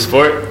love this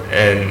sport,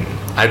 and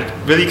I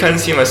really can't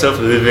see myself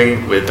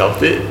living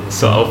without it.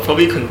 So I'll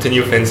probably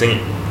continue fencing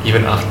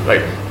even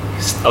after,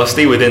 I'll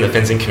stay within the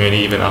fencing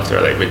community even after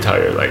I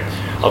retire.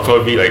 I'll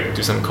probably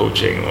do some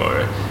coaching,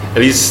 or at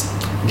least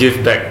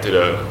give back to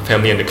the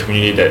family and the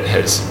community that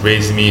has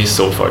raised me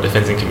so far, the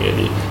fencing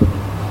community.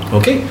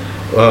 Okay.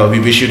 We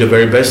wish you the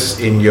very best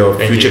in your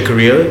Thank future you.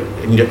 career,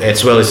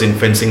 as well as in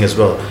fencing as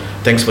well.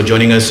 Thanks for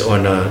joining us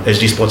on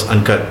SG Sports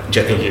Uncut.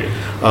 Thank you.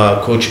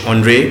 Coach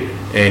Andre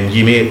and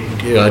Yime,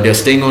 they're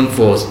staying on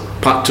for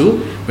part 2,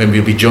 when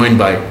we'll be joined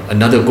by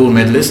another gold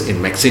medalist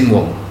in Maxine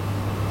Wong.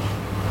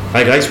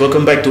 Hi guys,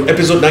 welcome back to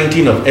episode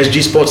 19 of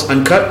SG Sports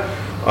Uncut.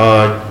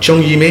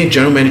 Chong Yime,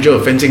 General Manager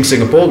of Fencing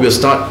Singapore, will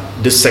start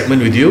this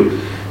segment with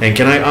you. And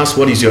can I ask,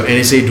 what is your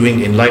NSA doing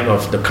in light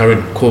of the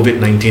current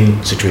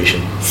COVID-19 situation?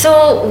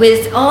 So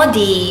with all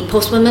the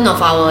postponement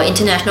of our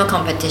international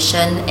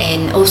competition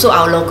and also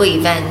our local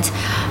events,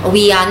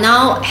 we are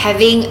now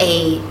having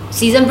a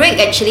season break.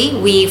 Actually,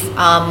 we've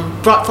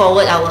brought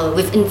forward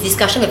in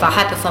discussion with our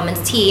high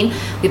performance team,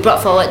 we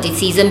brought forward the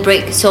season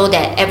break so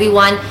that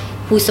everyone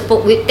we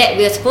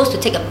are supposed to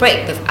take a break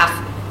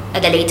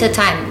at a later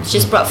time, it's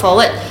just brought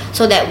forward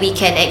so that we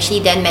can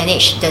actually then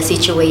manage the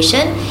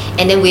situation.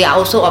 And then we are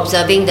also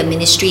observing the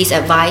ministry's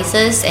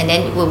advices, and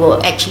then we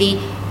will actually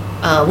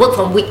work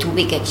from week to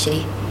week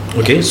actually.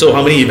 Okay, so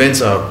how many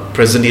events are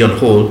presently on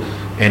hold,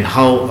 and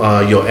how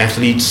are your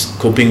athletes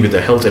coping with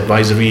the health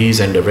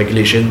advisories and the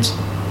regulations?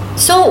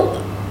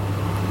 So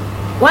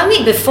 1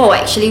 week before,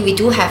 actually, we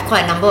do have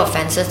quite a number of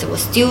fencers that were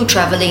still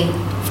traveling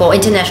for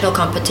international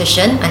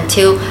competition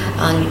until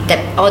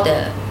that all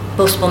the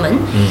postponement.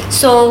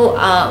 So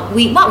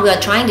what we are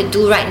trying to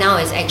do right now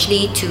is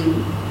actually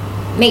to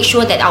make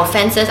sure that our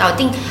fencers, I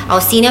think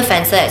our senior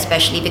fencer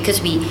especially,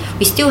 because we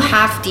still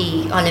have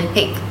the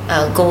Olympic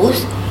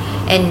goals,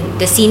 and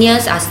the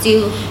seniors are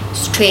still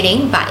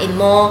training, but in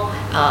more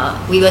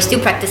we were still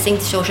practicing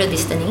social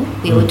distancing.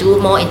 We will do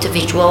more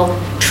individual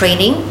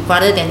training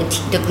rather than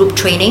the group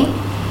training.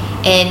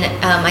 And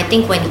I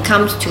think when it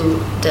comes to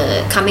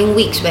the coming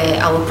weeks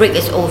where our break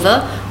is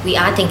over, we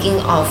are thinking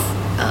of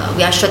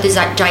we are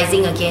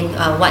strategizing again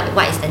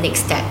what is the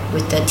next step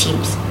with the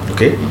teams.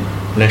 Okay.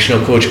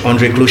 National coach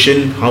Andre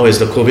Klushin, how has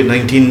the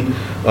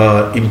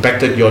COVID-19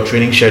 impacted your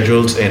training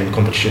schedules and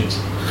competitions?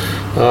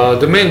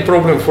 The main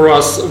problem for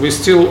us, we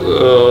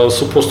still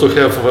supposed to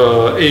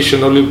have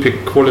Asian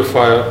Olympic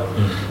qualifier,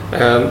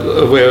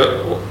 and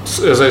where,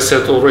 as I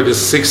said already,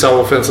 6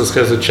 our fencers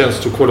has a chance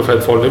to qualify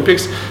for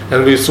Olympics,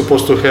 and we're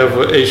supposed to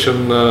have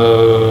Asian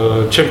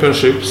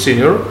Championship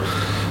senior.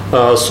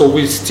 So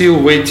we're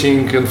still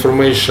waiting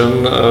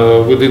information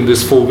within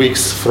these 4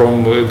 weeks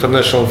from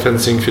International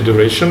Fencing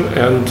Federation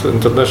and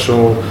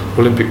International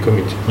Olympic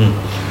Committee.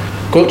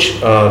 Coach,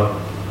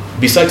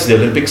 besides the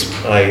Olympics,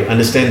 I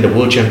understand the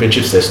World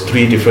Championships, there's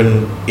 3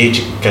 different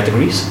age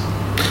categories.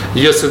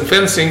 Yes, in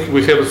fencing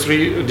we have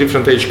 3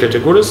 different age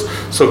categories.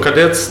 So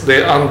cadets,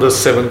 they're under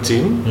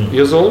 17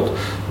 years old,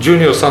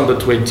 juniors under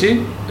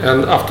 20,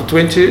 and after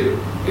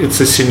 20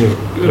 it's a senior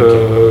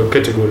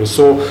category.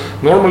 So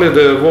normally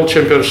the World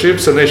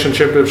Championships and Asian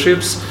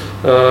Championships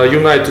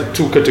united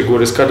 2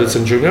 categories, cadets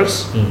and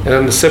juniors,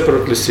 and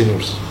separately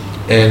seniors.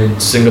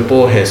 And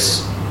Singapore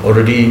has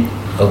already...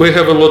 We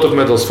have a lot of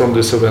medals from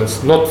these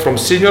events, not from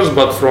seniors,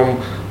 but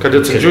from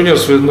cadets and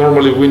juniors. We're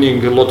normally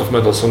winning a lot of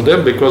medals on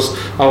them because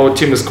our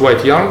team is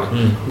quite young.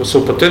 So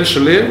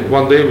potentially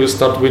one day we'll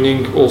start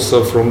winning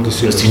also from the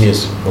seniors. The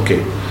seniors,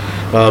 okay.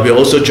 We're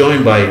also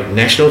joined by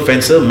national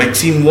fencer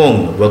Maxine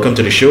Wong. Welcome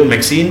to the show,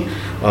 Maxine.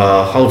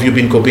 How have you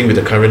been coping with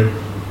the current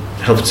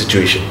health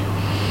situation?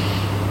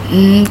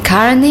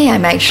 Currently,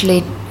 I'm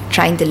actually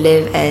trying to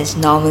live as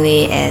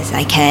normally as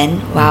I can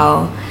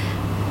while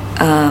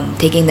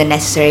taking the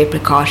necessary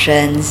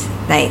precautions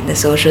like the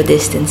social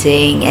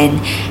distancing and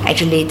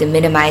actually to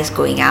minimize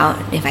going out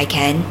if I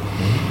can.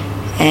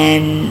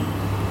 And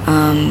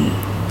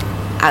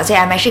I would say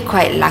I'm actually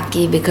quite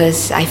lucky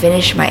because I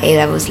finished my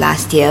A-levels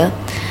last year.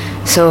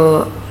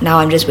 So now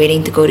I'm just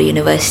waiting to go to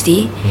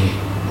university,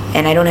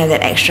 and I don't have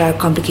that extra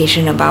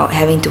complication about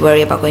having to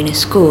worry about going to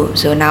school.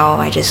 So now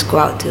I just go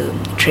out to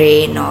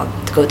train or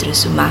to go to the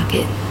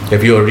supermarket.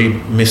 Have you already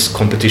missed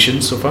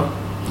competitions so far?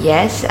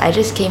 Yes, I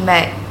just came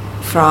back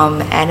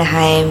from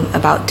Anaheim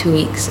about 2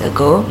 weeks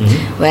ago,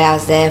 where I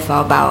was there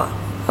for about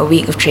a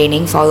week of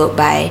training, followed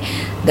by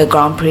the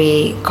Grand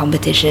Prix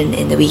competition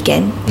in the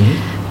weekend.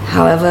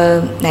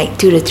 However, like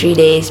 2 to 3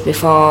 days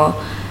before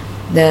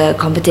the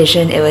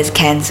competition, it was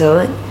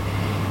cancelled,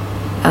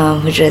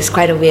 which was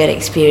quite a weird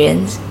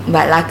experience.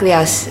 But luckily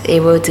I was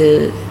able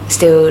to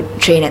still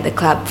train at the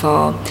club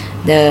for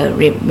the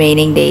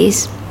remaining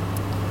days.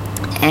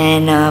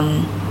 And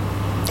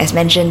as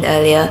mentioned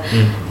earlier,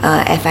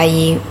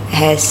 FIE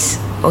has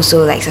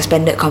also like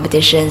suspended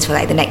competitions for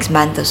like the next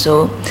month or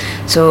so.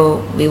 So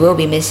we will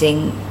be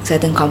missing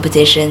certain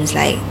competitions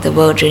like the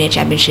World Junior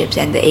Championships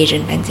and the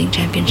Asian Fencing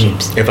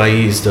Championships.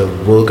 FIE is the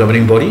world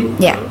governing body?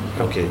 Yeah.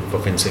 Okay, for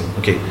fencing.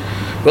 Okay.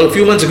 Well, a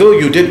few months ago,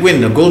 you did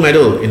win a gold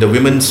medal in the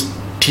women's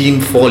team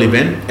fall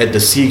event at the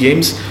SEA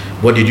Games.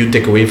 What did you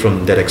take away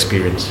from that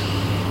experience?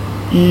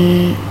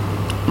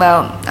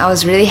 Well, I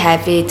was really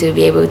happy to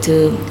be able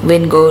to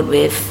win gold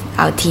with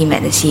our team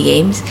at the SEA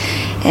Games.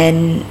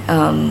 And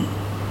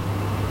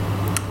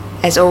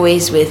as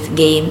always with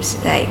games,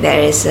 like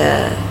I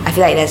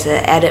feel like there's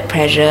an added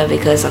pressure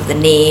because of the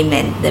name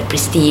and the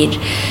prestige.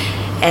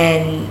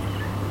 And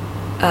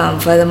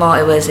furthermore,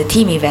 it was a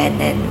team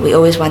event, and we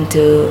always want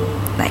to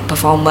like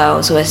perform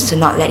well so as to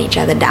not let each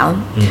other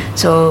down.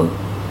 So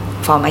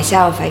for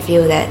myself, I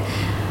feel that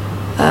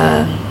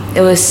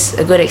it was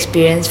a good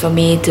experience for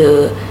me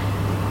to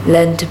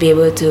learn to be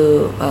able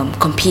to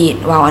compete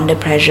while under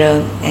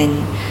pressure and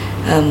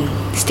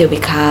still be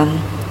calm.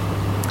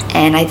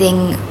 And I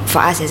think for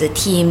us as a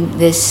team,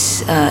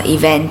 this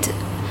event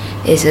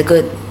is a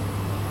good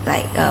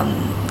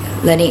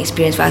learning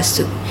experience for us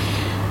to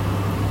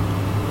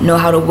know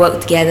how to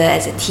work together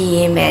as a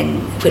team, and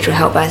which will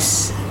help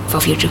us for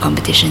future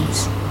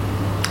competitions.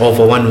 All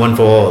for one, one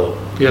for all.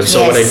 Yes. You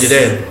saw what I Yes. did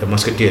there? The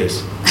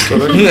Musketeers.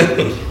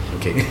 Correct.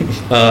 Okay.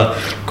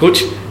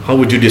 Coach, how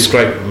would you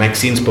describe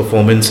Maxine's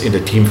performance in the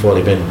team fall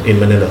event in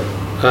Manila?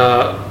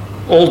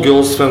 All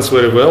girls fence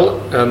very well,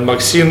 and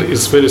Maxine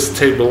is very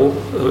stable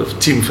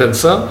team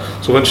fencer.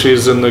 So when she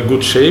is in a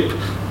good shape,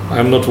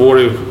 I'm not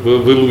worried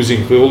we're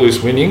losing, we're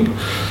always winning.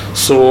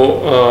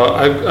 So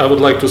I would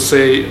like to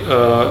say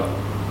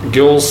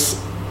girls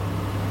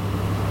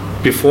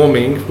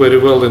performing very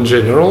well in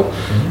general,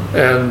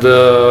 and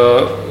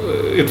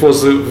it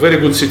was a very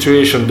good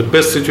situation, the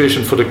best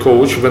situation for the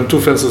coach when two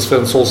fences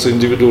fence also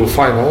individual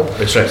final.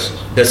 That's right.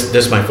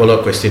 That's my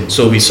follow-up question.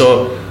 So we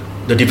saw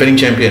the defending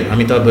champion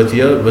Amita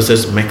Bhatia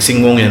versus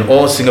Maxine Wong and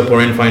all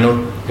Singaporean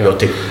final. Your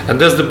take. And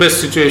that's the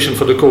best situation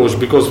for the coach,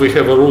 because we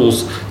have a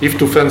rules. If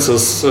two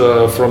fences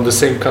from the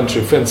same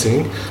country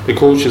fencing, the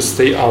coaches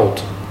stay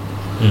out.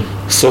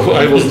 So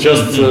I was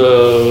just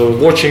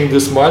watching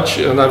this match,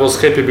 and I was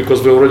happy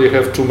because we already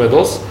have 2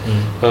 medals,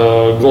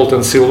 gold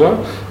and silver,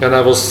 and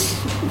I was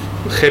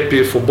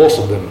happy for both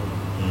of them.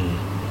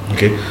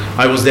 Okay,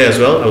 I was there as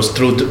well. I was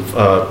thrilled,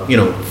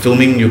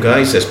 filming you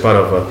guys as part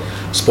of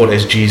Sport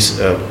SG's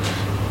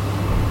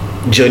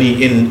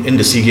journey in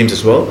the SEA Games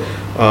as well.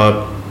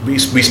 We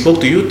spoke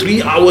to you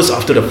 3 hours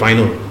after the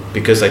final,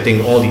 because I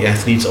think all the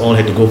athletes all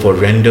had to go for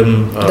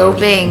random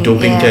Doping,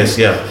 yeah. tests.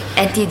 Yeah,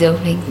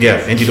 Anti-doping. yeah,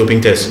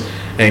 anti-doping tests.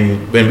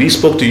 And when we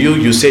spoke to you,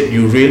 you said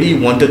you really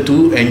wanted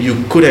to, and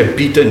you could have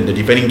beaten the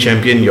defending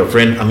champion, your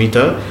friend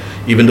Amita,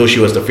 even though she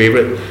was the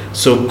favorite.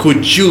 So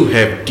could you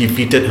have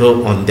defeated her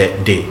on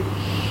that day?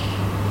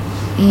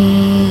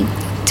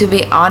 To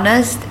be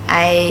honest,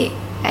 I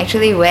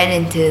actually went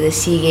into the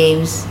SEA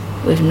Games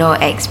with no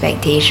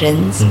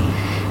expectations,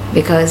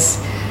 because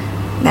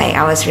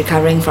I was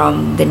recovering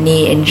from the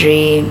knee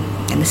injury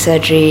and the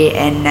surgery,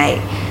 and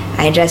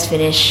I just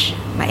finished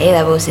my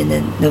A-levels in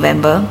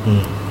November.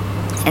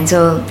 And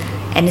so,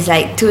 and it's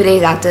 2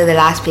 days after the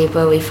last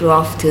paper, we flew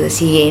off to the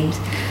SEA Games.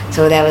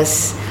 So there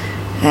was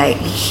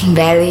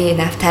barely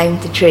enough time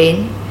to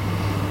train,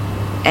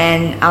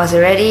 and I was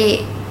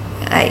already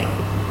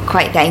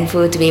quite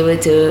thankful to be able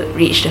to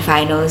reach the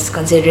finals,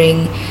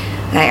 considering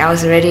I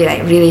was already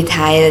really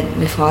tired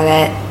before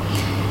that.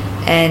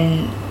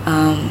 And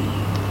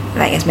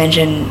as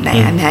mentioned,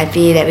 I'm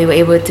happy that we were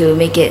able to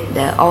make it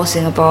the All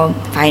Singapore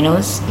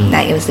finals.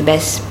 It was the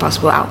best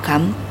possible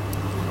outcome.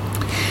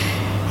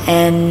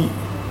 And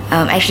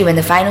actually, when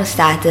the finals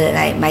started,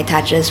 my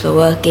touches were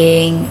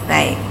working,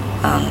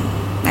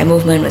 my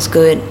movement was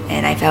good,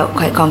 and I felt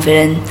quite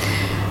confident.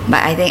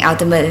 But I think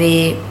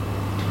ultimately,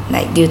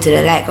 due to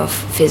the lack of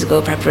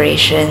physical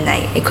preparation,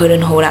 it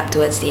couldn't hold up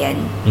towards the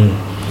end.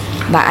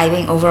 But I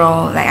think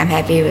overall, I'm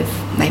happy with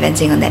my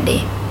fencing on that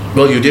day.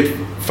 Well, you did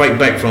fight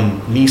back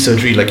from knee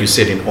surgery, like you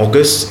said, in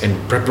August, and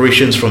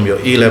preparations from your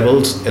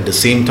A-levels at the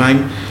same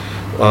time,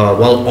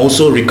 while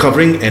also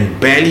recovering and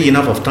barely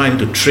enough of time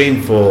to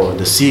train for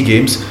the SEA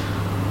Games.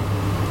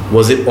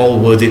 Was it all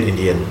worth it in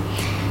the end?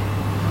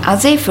 I'll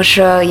say for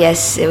sure,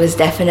 yes, it was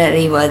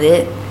definitely worth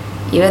it,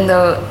 even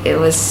though it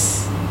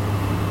was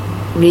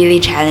really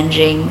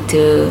challenging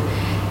to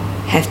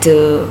have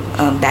to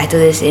battle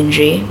this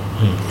injury,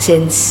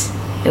 since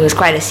it was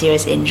quite a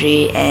serious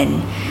injury,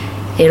 and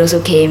it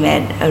also came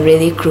at a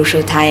really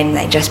crucial time,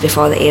 just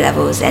before the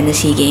A-levels and the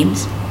SEA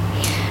Games.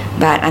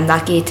 But I'm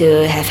lucky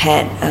to have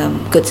had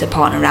good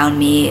support around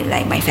me,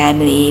 my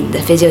family, the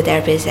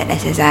physiotherapist at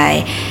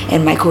SSI,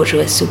 and my coach, who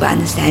was super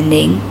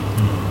understanding.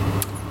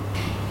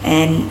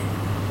 And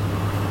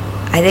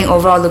I think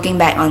overall, looking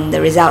back on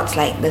the results,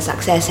 the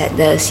success at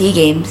the SEA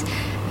Games,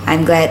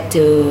 I'm glad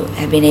to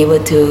have been able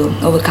to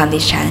overcome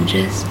these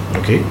challenges.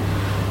 Okay.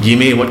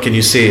 Yimei, what can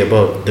you say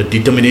about the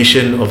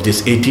determination of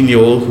this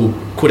 18-year-old who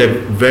could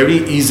have very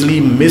easily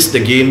missed the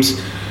games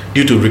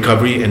due to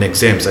recovery and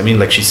exams? I mean,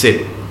 like she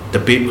said,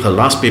 her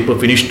last paper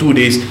finished 2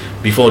 days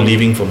before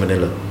leaving for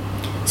Manila.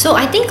 So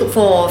I think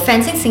for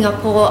Fencing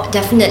Singapore,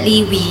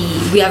 definitely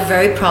we are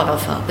very proud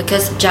of her,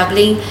 because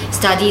juggling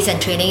studies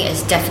and training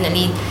is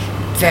definitely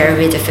very,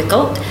 very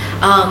difficult.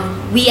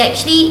 We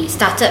actually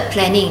started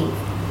planning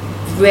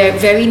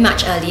very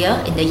much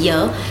earlier in the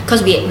year,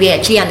 because we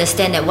actually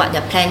understand that what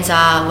the plans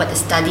are, what the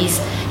studies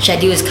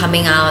schedule is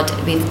coming out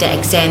with the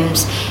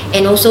exams,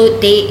 and also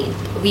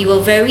we were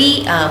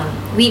very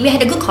we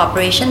had a good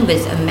cooperation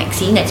with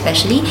Maxine,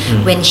 especially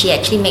when she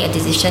actually made a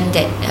decision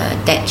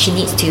that she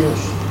needs to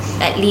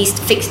at least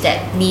fix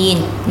that knee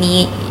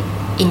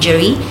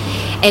injury.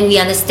 and we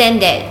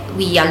understand that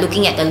we are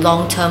looking at the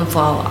long term for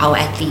our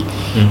athlete,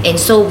 and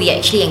so we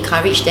actually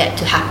encourage that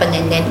to happen,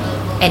 and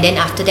then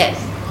after that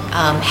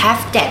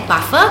have that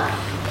buffer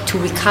to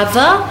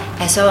recover,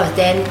 as well as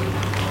then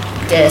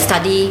the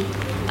study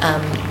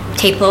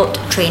tapered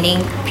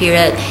training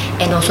period,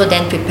 and also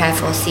then prepare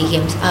for SEA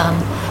Games.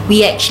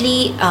 We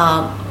actually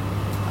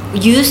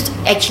used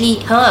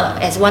her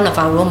as one of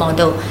our role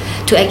model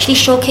to actually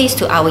showcase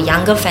to our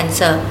younger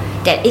fencer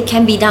that it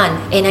can be done,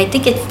 and I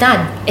think it's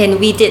done, and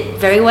we did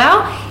very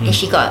well, and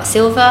she got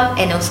silver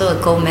and also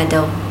a gold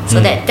medal, so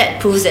that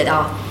proves it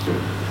all.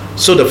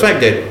 So the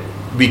fact that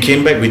we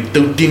came back with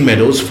 13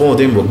 medals, 4 of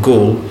them were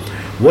gold,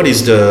 what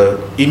is the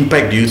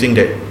impact do you think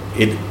that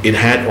it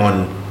had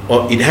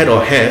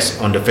or has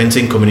on the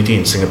fencing community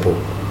in Singapore?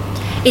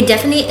 It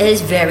definitely is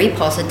very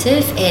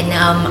positive, and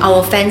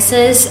our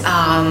fencers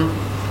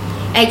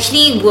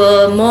actually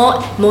were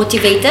more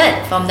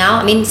motivated from now.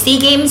 I mean, SEA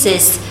Games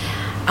is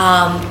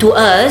to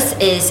us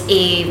is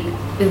a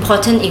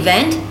important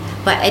event,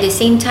 but at the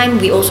same time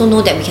we also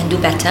know that we can do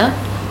better.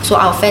 So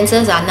our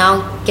fencers are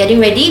now getting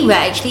ready. We're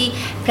actually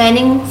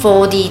planning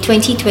for the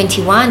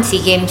 2021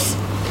 SEA Games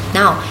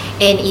now,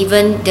 and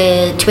even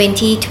the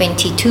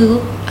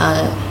 2022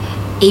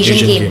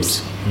 Asian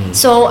Games.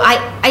 So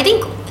I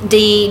think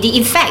the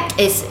effect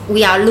is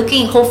we are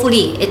looking,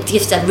 hopefully it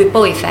gives a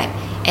ripple effect,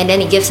 and then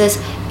it gives us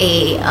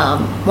a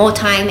more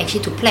time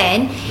actually to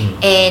plan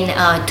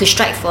and to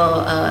strive for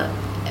a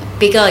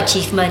bigger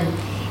achievement,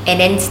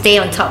 and then stay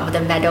on top of the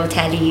medal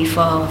tally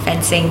for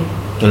fencing.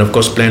 And of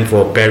course plan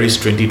for Paris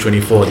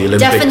 2024, the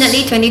Olympics.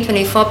 Definitely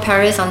 2024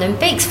 Paris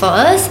Olympics for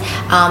us.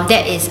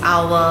 That is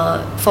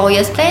our 4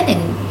 years plan,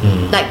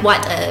 and like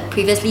what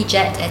previously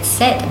Jet had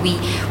said,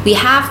 we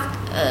have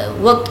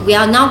we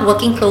are now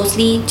working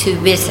closely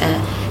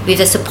with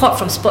the support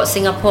from Sports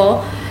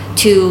Singapore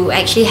to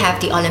actually have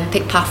the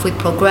Olympic pathway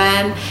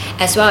program,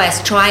 as well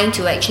as trying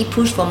to actually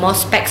push for more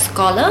spec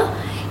scholar.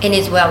 And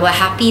we're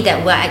happy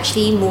that we're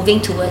actually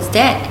moving towards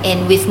that,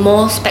 and with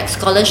more spec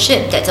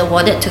scholarship that's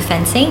awarded to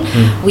fencing,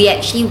 we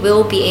actually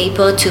will be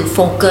able to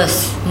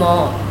focus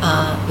more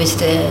with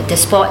the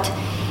sport,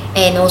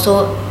 and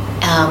also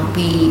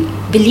we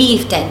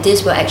believe that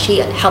this will actually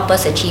help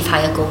us achieve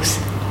higher goals.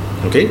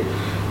 Okay.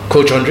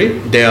 Coach Andre,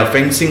 there are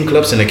fencing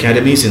clubs and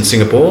academies in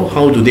Singapore.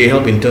 How do they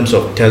help in terms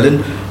of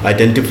talent,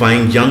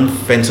 identifying young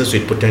fencers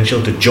with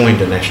potential to join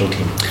the national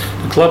team?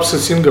 The clubs in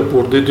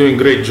Singapore, they're doing a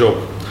great job,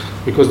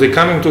 because they're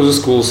coming to the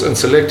schools and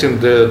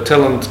selecting the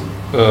talent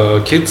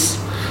kids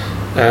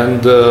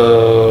and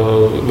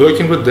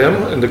working with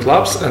them in the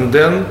clubs, and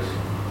then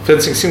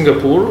Fencing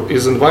Singapore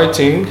is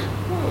inviting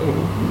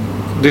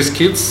these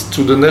kids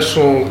to the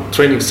National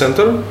Training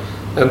Center,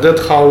 and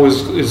that's how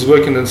is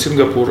working in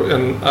Singapore,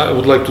 and I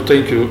would like to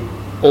thank you,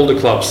 all the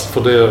clubs, for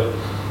their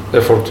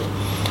effort.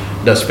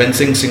 Does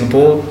Fencing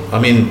Singapore,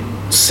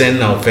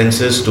 send our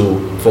fencers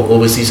for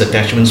overseas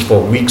attachments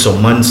for weeks or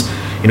months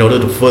in order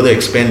to further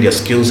expand their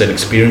skills and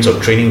experience of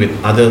training with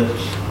other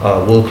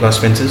world-class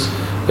fencers?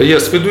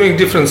 Yes, we're doing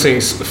different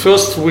things.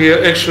 First, we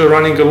are actually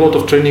running a lot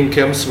of training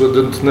camps with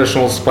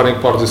international sparring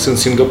parties in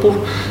Singapore.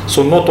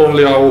 So not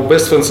only our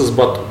best fencers,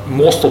 but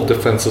most of the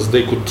fencers,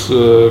 they could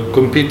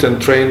compete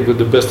and train with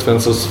the best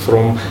fencers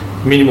from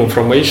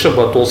Asia,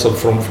 but also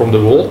from the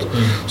world.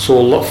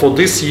 So for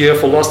this year,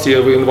 for last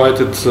year, we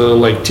invited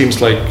teams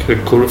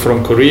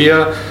from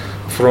Korea,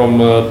 from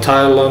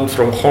Thailand,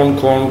 from Hong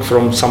Kong,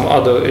 from some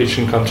other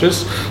Asian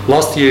countries.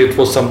 Last year it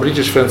was some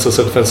British fencers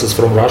and fencers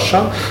from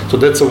Russia. So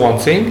that's the one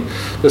thing.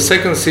 The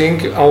second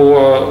thing,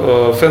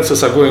 our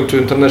fencers are going to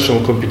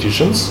international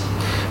competitions,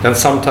 and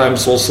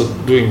sometimes also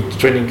doing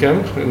training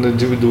camp in an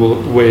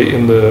individual way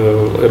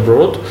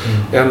abroad.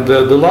 And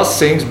the last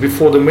things,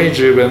 before the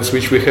major events,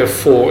 which we have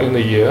 4 in a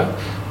year,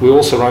 we're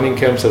also running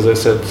camps, as I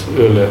said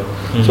earlier.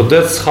 So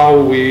that's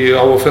how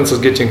our fencers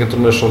getting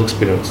international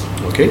experience.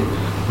 Okay.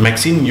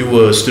 Maxine, you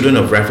were a student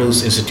of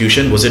Raffles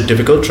Institution. Was it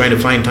difficult trying to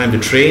find time to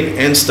train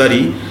and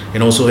study,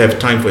 and also have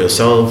time for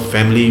yourself,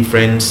 family,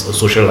 friends, a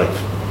social life?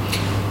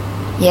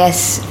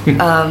 Yes,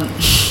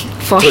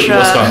 for So sure.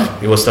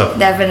 It was tough.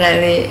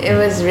 Definitely. It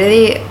was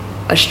really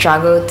a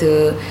struggle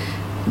to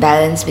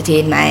balance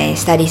between my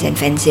studies and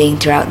fencing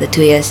throughout the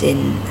 2 years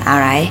in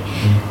RI,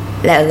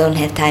 let alone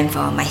have time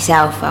for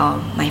myself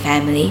or my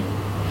family.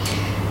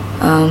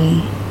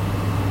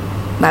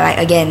 But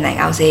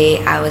I'll say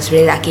I was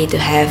really lucky to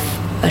have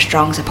a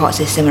strong support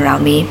system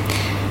around me,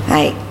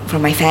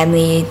 from my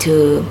family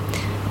to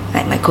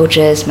my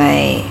coaches,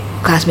 my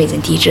classmates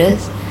and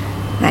teachers.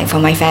 For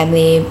my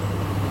family,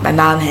 my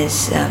mom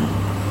has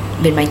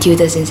been my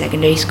tutor since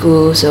secondary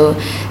school, so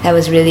that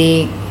was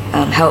really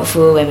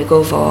helpful when we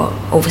go for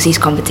overseas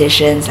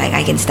competitions.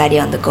 I can study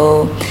on the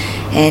go,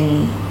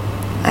 and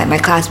my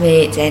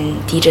classmates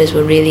and teachers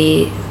were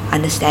really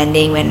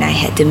understanding when I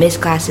had to miss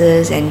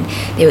classes, and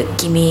they would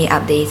keep me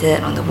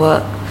updated on the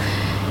work.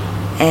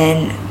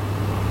 And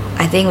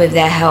I think with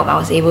their help, I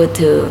was able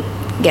to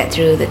get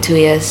through the 2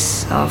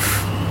 years of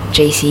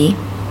JC.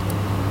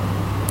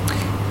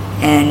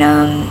 And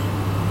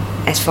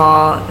as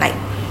for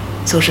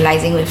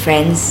socializing with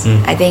friends.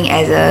 I think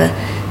as a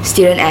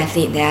student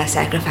athlete, there are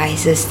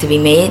sacrifices to be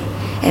made,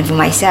 and for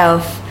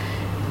myself,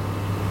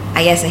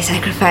 I guess I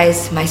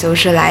sacrificed my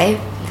social life.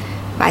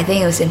 But I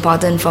think it was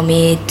important for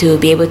me to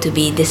be able to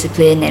be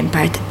disciplined and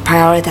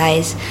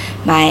prioritize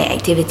my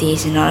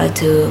activities in order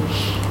to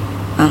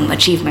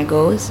achieve my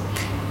goals.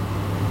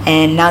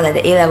 And now that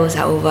the A-levels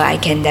are over, I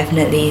can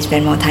definitely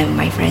spend more time with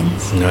my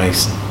friends.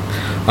 Nice.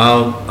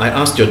 I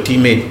asked your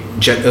teammate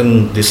Jack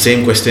Ng the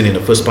same question in the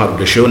first part of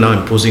the show. Now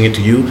I'm posing it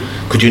to you.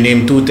 Could you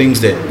name 2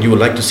 things that you would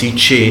like to see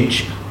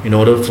change in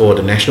order for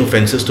the national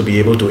fencers to be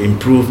able to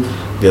improve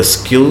their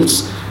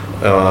skills?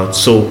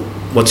 So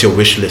what's your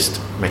wish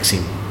list,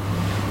 Maxime?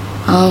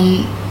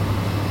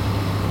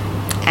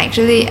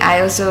 Actually,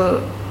 I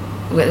also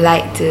would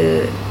like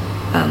to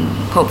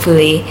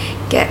hopefully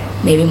get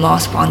maybe more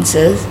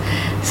sponsors,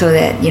 so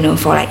that, you know,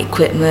 for like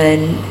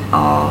equipment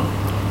or,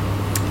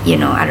 you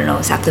know, I don't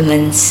know,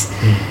 supplements,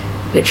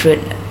 which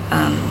would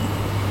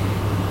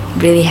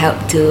really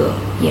help to,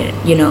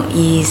 you know,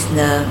 ease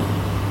the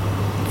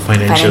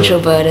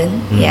financial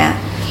burden. Yeah.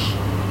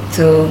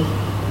 So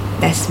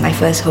that's my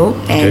first hope.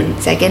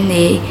 And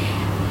secondly,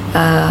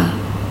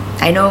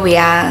 I know we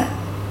are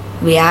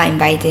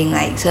inviting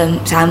like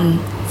some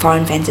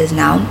foreign fencers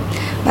now,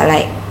 but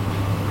like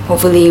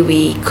hopefully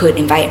we could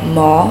invite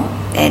more,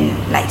 and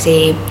like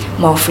say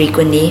more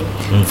frequently,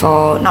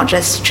 for not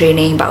just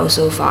training but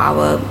also for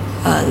our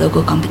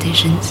local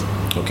competitions.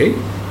 Okay.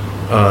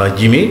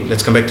 Yimei,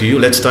 let's come back to you.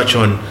 Let's touch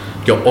on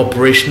your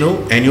operational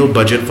annual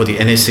budget for the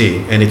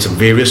NSA and its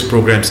various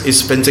programs.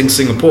 Is Fencing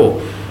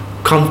Singapore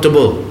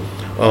comfortable,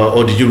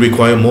 or do you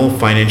require more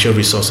financial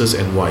resources,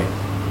 and why?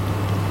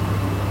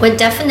 We're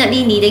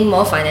definitely needing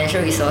more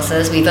financial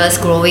resources with us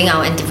growing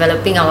our and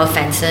developing our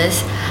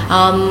fencers.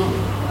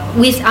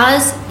 With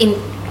us, in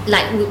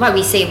like what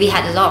we say, we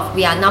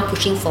are now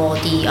pushing for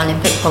the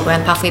Olympic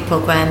program, pathway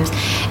programs,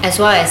 as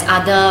well as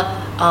other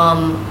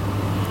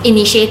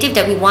initiatives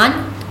that we want,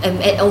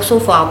 and also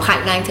for our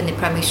pipelines in the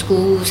primary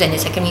schools and the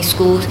secondary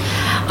schools.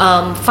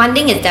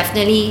 Funding is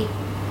definitely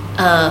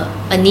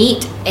a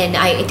need, and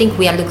I think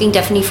we are looking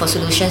definitely for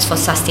solutions for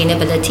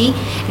sustainability.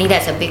 I think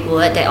that's a big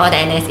word that all the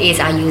NSAs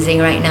are using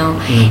right now,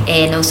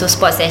 and also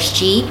Sports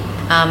SG.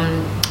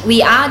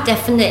 We are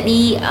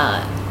definitely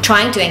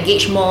trying to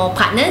engage more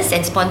partners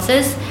and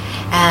sponsors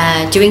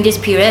during this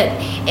period,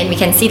 and we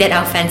can see that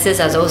our fencers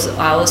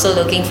are also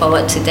looking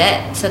forward to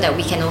that, so that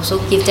we can also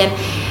give them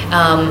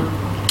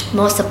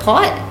more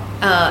support.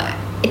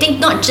 I think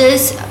not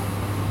just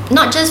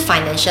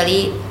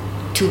financially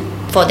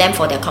for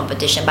their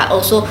competition, but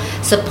also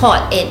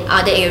support in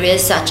other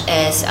areas such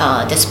as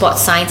the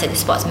sports science and the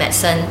sports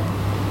medicine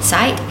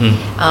side,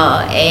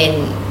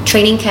 and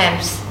training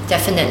camps.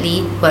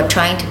 Definitely, we're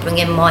trying to bring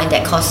in more, and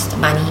that costs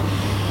money.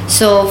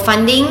 So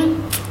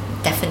funding,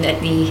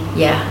 definitely,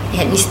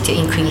 it needs to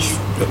increase.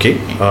 Okay.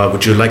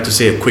 Would you like to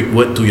say a quick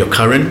word to your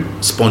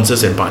current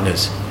sponsors and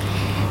partners?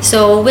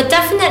 So we're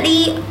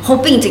definitely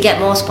hoping to get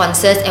more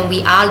sponsors, and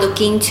we are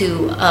looking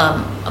to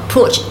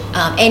approach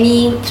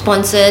any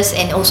sponsors,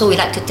 and also we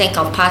like to thank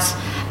our past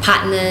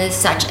partners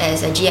such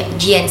as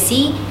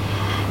GNC.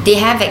 They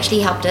have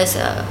actually helped us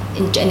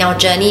in our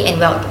journey,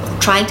 and we're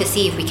trying to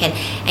see if we can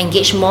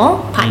engage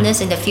more partners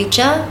in the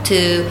future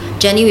to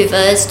journey with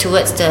us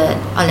towards the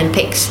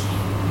Olympics.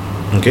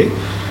 Okay.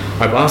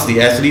 I've asked the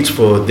athletes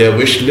for their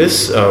wish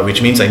list,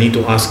 which means I need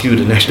to ask you,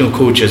 the national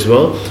coach, as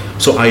well.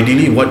 So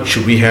ideally, what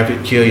should we have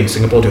here in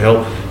Singapore to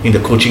help in the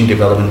coaching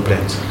development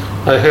plans?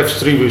 I have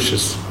 3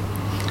 wishes.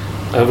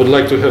 I would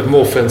like to have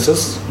more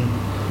fences,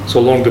 so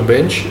along the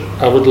bench.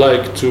 I would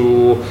like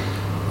to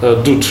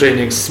do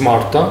training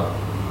smarter,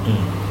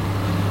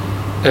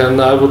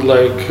 and I would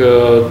like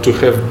to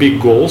have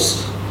big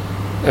goals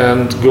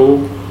and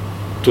go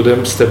to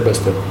them step by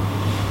step.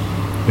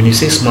 When you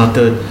say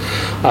smarter,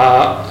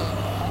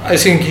 I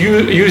think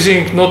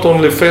using not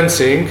only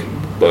fencing,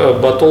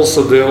 but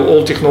also the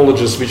all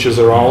technologies which is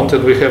around,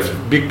 and we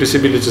have big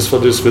possibilities for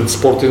this with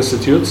sport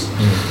institutes,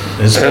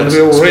 and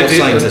we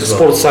already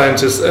sports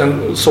scientists,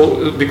 and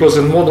so because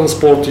in modern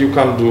sport you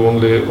can't do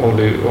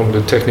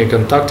only technique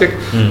and tactic,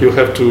 you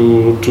have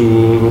to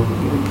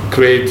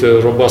create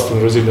robust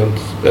and resilient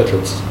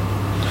athletes.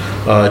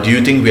 Do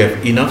you think we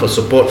have enough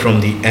support from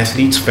the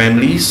athletes'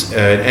 families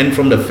and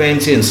from the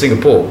fans here in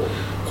Singapore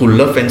who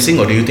love fencing,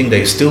 or do you think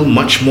there is still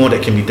much more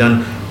that can be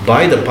done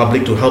by the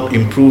public to help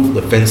improve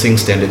the fencing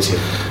standards here?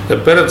 The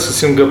parents in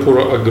Singapore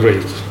are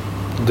great.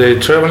 They're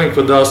traveling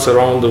with us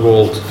around the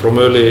world from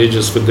early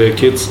ages with their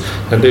kids,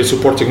 and they're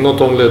supporting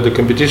not only the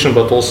competition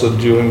but also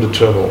during the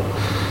travel.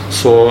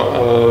 So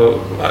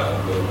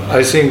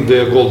I think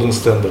they're golden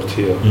standard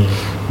here.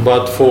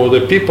 But for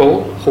the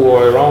people who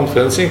are around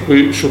fencing,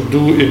 we should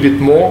do a bit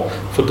more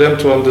for them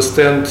to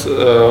understand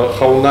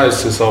how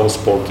nice is our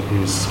sport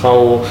is,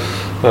 how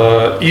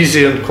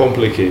easy and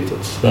complicated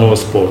our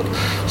sport.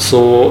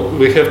 So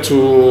we have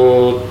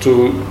to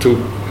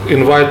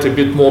invite a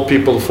bit more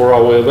people for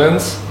our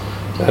events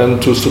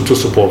and to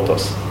support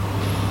us.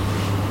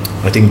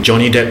 I think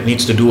Johnny Depp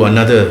needs to do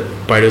another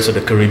Pirates of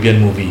the Caribbean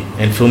movie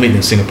and film it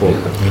in Singapore?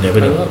 You never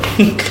know.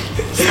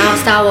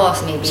 Star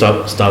Wars maybe.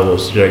 Star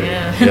Wars, right?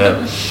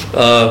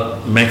 Yeah.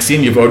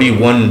 Maxine, you've already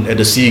won at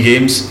the SEA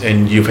Games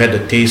and you've had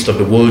a taste of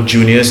the World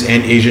Juniors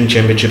and Asian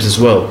Championships as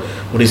well.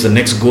 What is the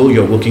next goal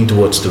you're working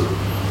towards to?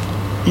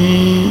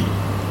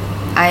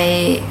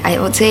 I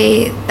would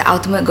say the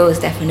ultimate goal is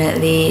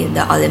definitely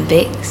the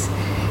Olympics.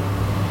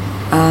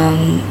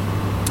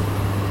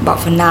 But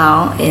for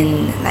now,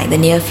 in like the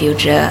near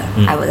future,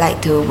 I would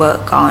like to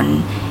work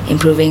on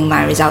improving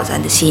my results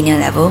at the senior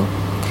level.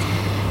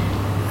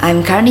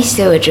 I'm currently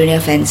still a junior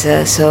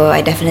fencer, so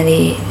I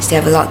definitely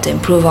still have a lot to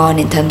improve on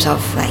in terms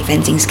of like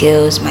fencing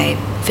skills, my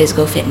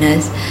physical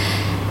fitness,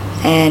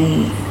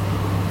 and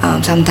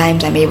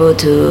sometimes I'm able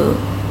to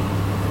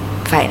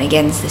fight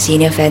against the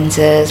senior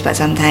fencers, but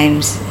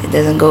sometimes it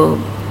doesn't go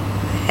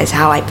as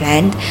how I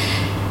planned,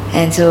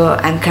 and so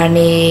I'm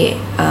currently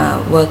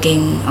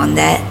working on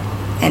that.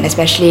 And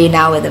especially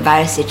now with the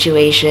virus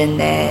situation,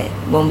 there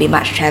won't be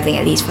much traveling,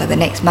 at least for the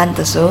next month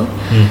or so.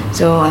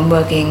 So I'm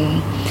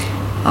working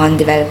on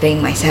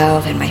developing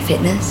myself and my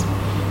fitness.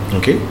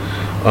 Okay.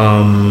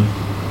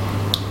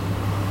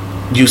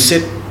 You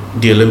said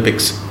the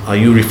Olympics. Are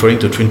you referring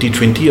to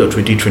 2020 or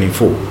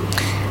 2024?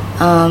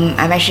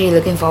 I'm actually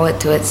looking forward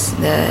towards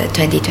the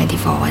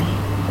 2024 one.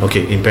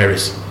 Okay, in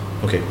Paris.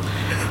 Okay.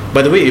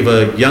 By the way, if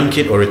a young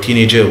kid or a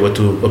teenager were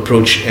to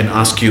approach and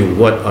ask you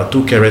what are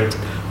two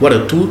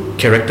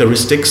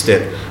characteristics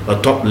that a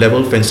top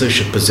level fencer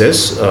should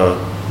possess,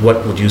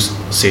 what would you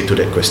say to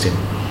that question?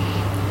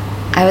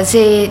 I would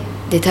say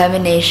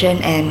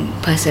determination and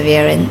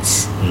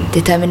perseverance.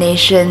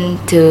 Determination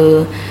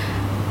to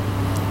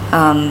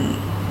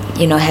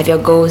have your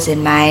goals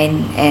in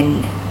mind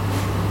and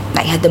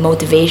like have the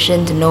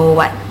motivation to know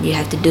what you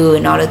have to do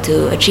in order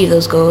to achieve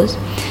those goals,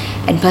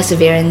 and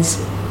perseverance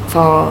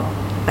for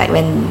like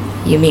when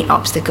you meet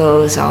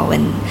obstacles or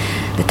when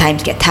the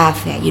times get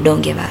tough, you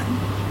don't give up.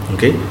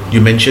 Okay, you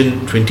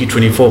mentioned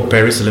 2024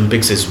 Paris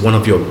Olympics is one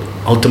of your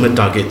ultimate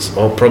targets,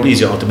 or probably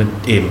is your ultimate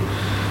aim.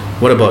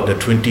 What about the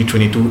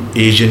 2022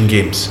 Asian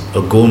Games,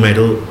 a gold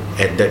medal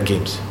at that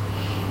Games?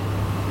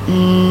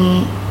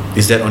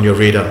 Is that on your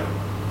radar?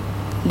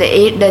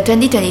 The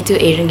 2022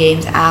 Asian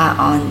Games are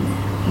on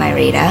my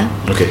radar.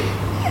 Okay.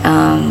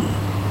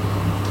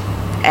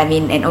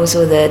 And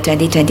also the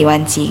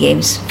 2021 SEA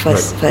Games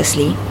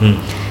firstly.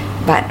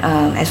 But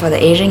as for the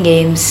Asian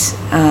Games,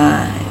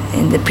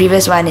 in the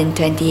previous one in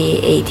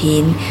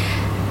 2018,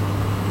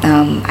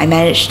 I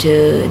managed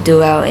to do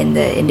well in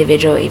the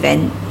individual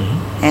event,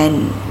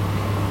 and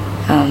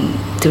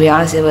to be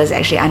honest, it was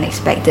actually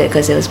unexpected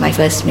because it was my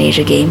first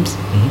major games.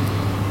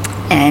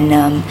 And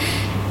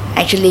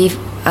actually,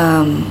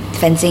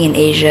 fencing in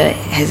Asia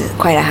has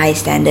quite a high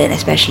standard,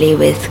 especially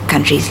with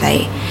countries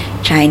like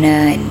China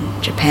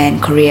and Japan,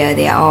 Korea.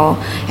 They are all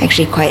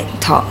actually quite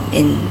top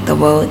in the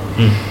world.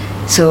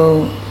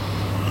 So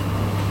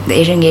the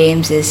Asian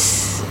Games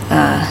is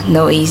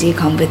no easy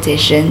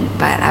competition,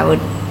 but I would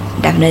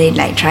definitely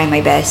try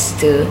my best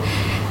to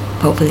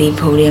hopefully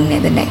podium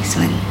at the next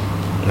one.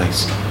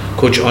 Nice.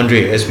 Coach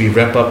Andre, as we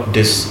wrap up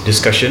this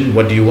discussion,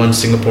 what do you want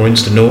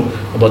Singaporeans to know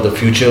about the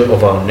future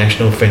of our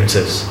national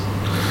fencers?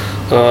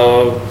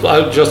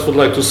 I just would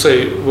like to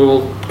say we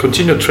will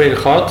continue to train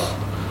hard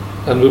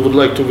and we would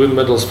like to win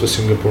medals for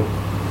Singapore.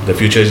 The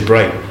future is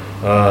bright.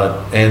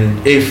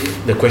 And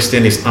if the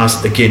question is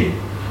asked again,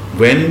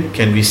 when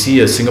can we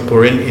see a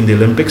Singaporean in the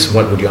Olympics?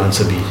 What would your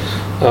answer be?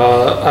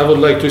 I would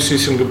like to see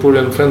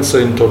Singaporean fencer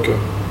in Tokyo.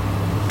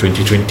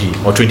 2020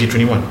 or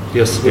 2021?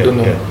 Yes, we don't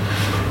know.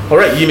 All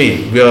right,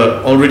 Yimei, we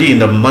are already in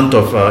the month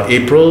of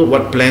April.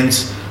 What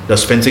plans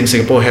does Fencing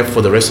Singapore have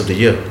for the rest of the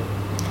year?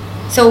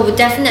 So we're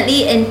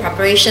definitely in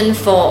preparation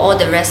for all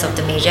the rest of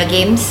the major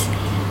games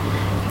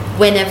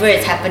whenever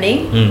it's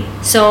happening.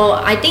 So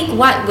I think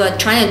what we're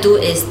trying to do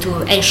is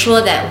to ensure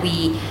that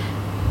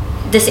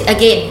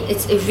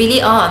it's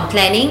really all on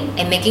planning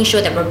and making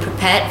sure that we're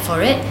prepared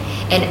for it,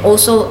 and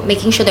also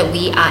making sure that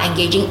we are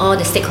engaging all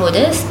the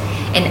stakeholders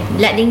and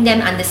letting them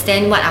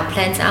understand what our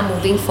plans are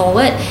moving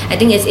forward. I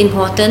think it's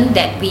important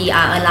that we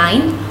are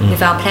aligned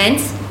with our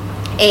plans,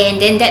 and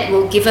then that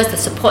will give us the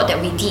support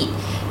that we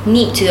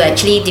need to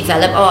actually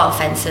develop all our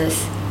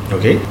fences.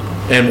 Okay.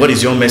 And what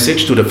is your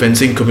message to the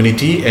fencing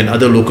community and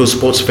other local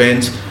sports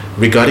fans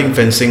regarding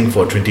fencing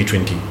for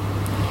 2020?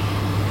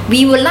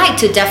 We would like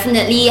to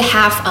definitely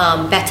have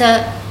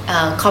better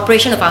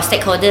cooperation of our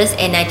stakeholders,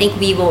 and I think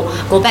we will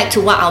go back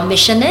to what our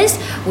mission is,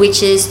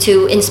 which is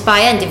to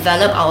inspire and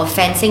develop our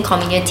fencing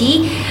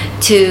community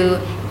to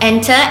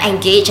enter,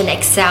 engage and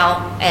excel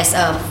as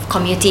a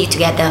community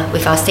together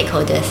with our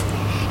stakeholders.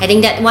 I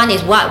think that one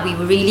is what we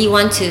really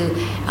want to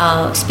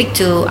speak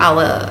to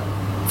our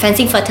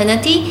fencing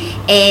fraternity,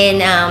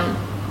 and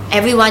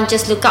everyone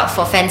just look out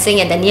for fencing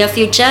in the near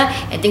future.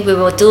 I think we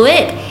will do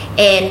it,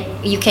 and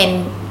you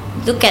can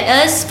look at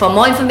us for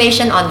more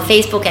information on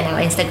Facebook and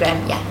our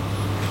Instagram.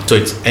 So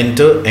it's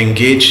enter,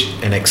 engage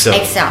and excel.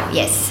 Excel,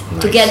 yes.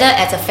 Nice. Together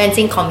as a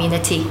fencing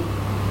community.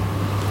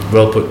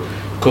 Well put.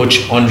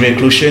 Coach Andre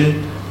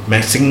Klushin,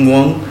 Maxine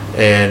Wong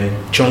And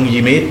Chong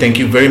Yimei, thank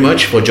you very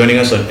much for joining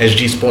us on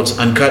SG Sports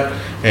Uncut,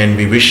 and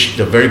we wish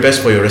the very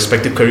best for your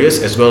respective careers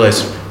as well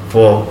as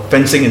for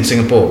fencing in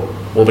Singapore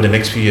over the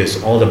next few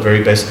years. All the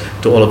very best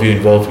to all of you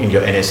involved in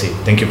your NSA.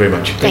 Thank you very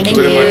much. Thank you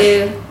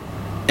very you.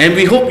 And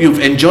we hope you've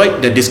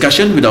enjoyed the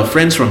discussion with our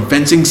friends from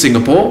Fencing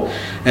Singapore,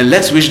 and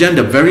let's wish them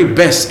the very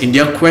best in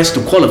their quest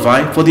to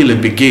qualify for the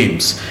Olympic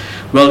Games.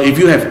 Well, if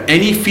you have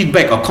any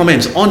feedback or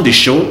comments on this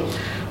show,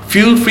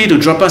 feel free to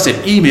drop us an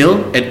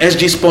email at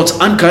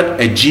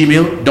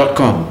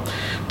sgsportsuncut@gmail.com.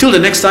 Till the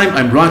next time,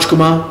 I'm Raj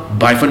Kumar.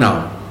 Bye for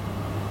now.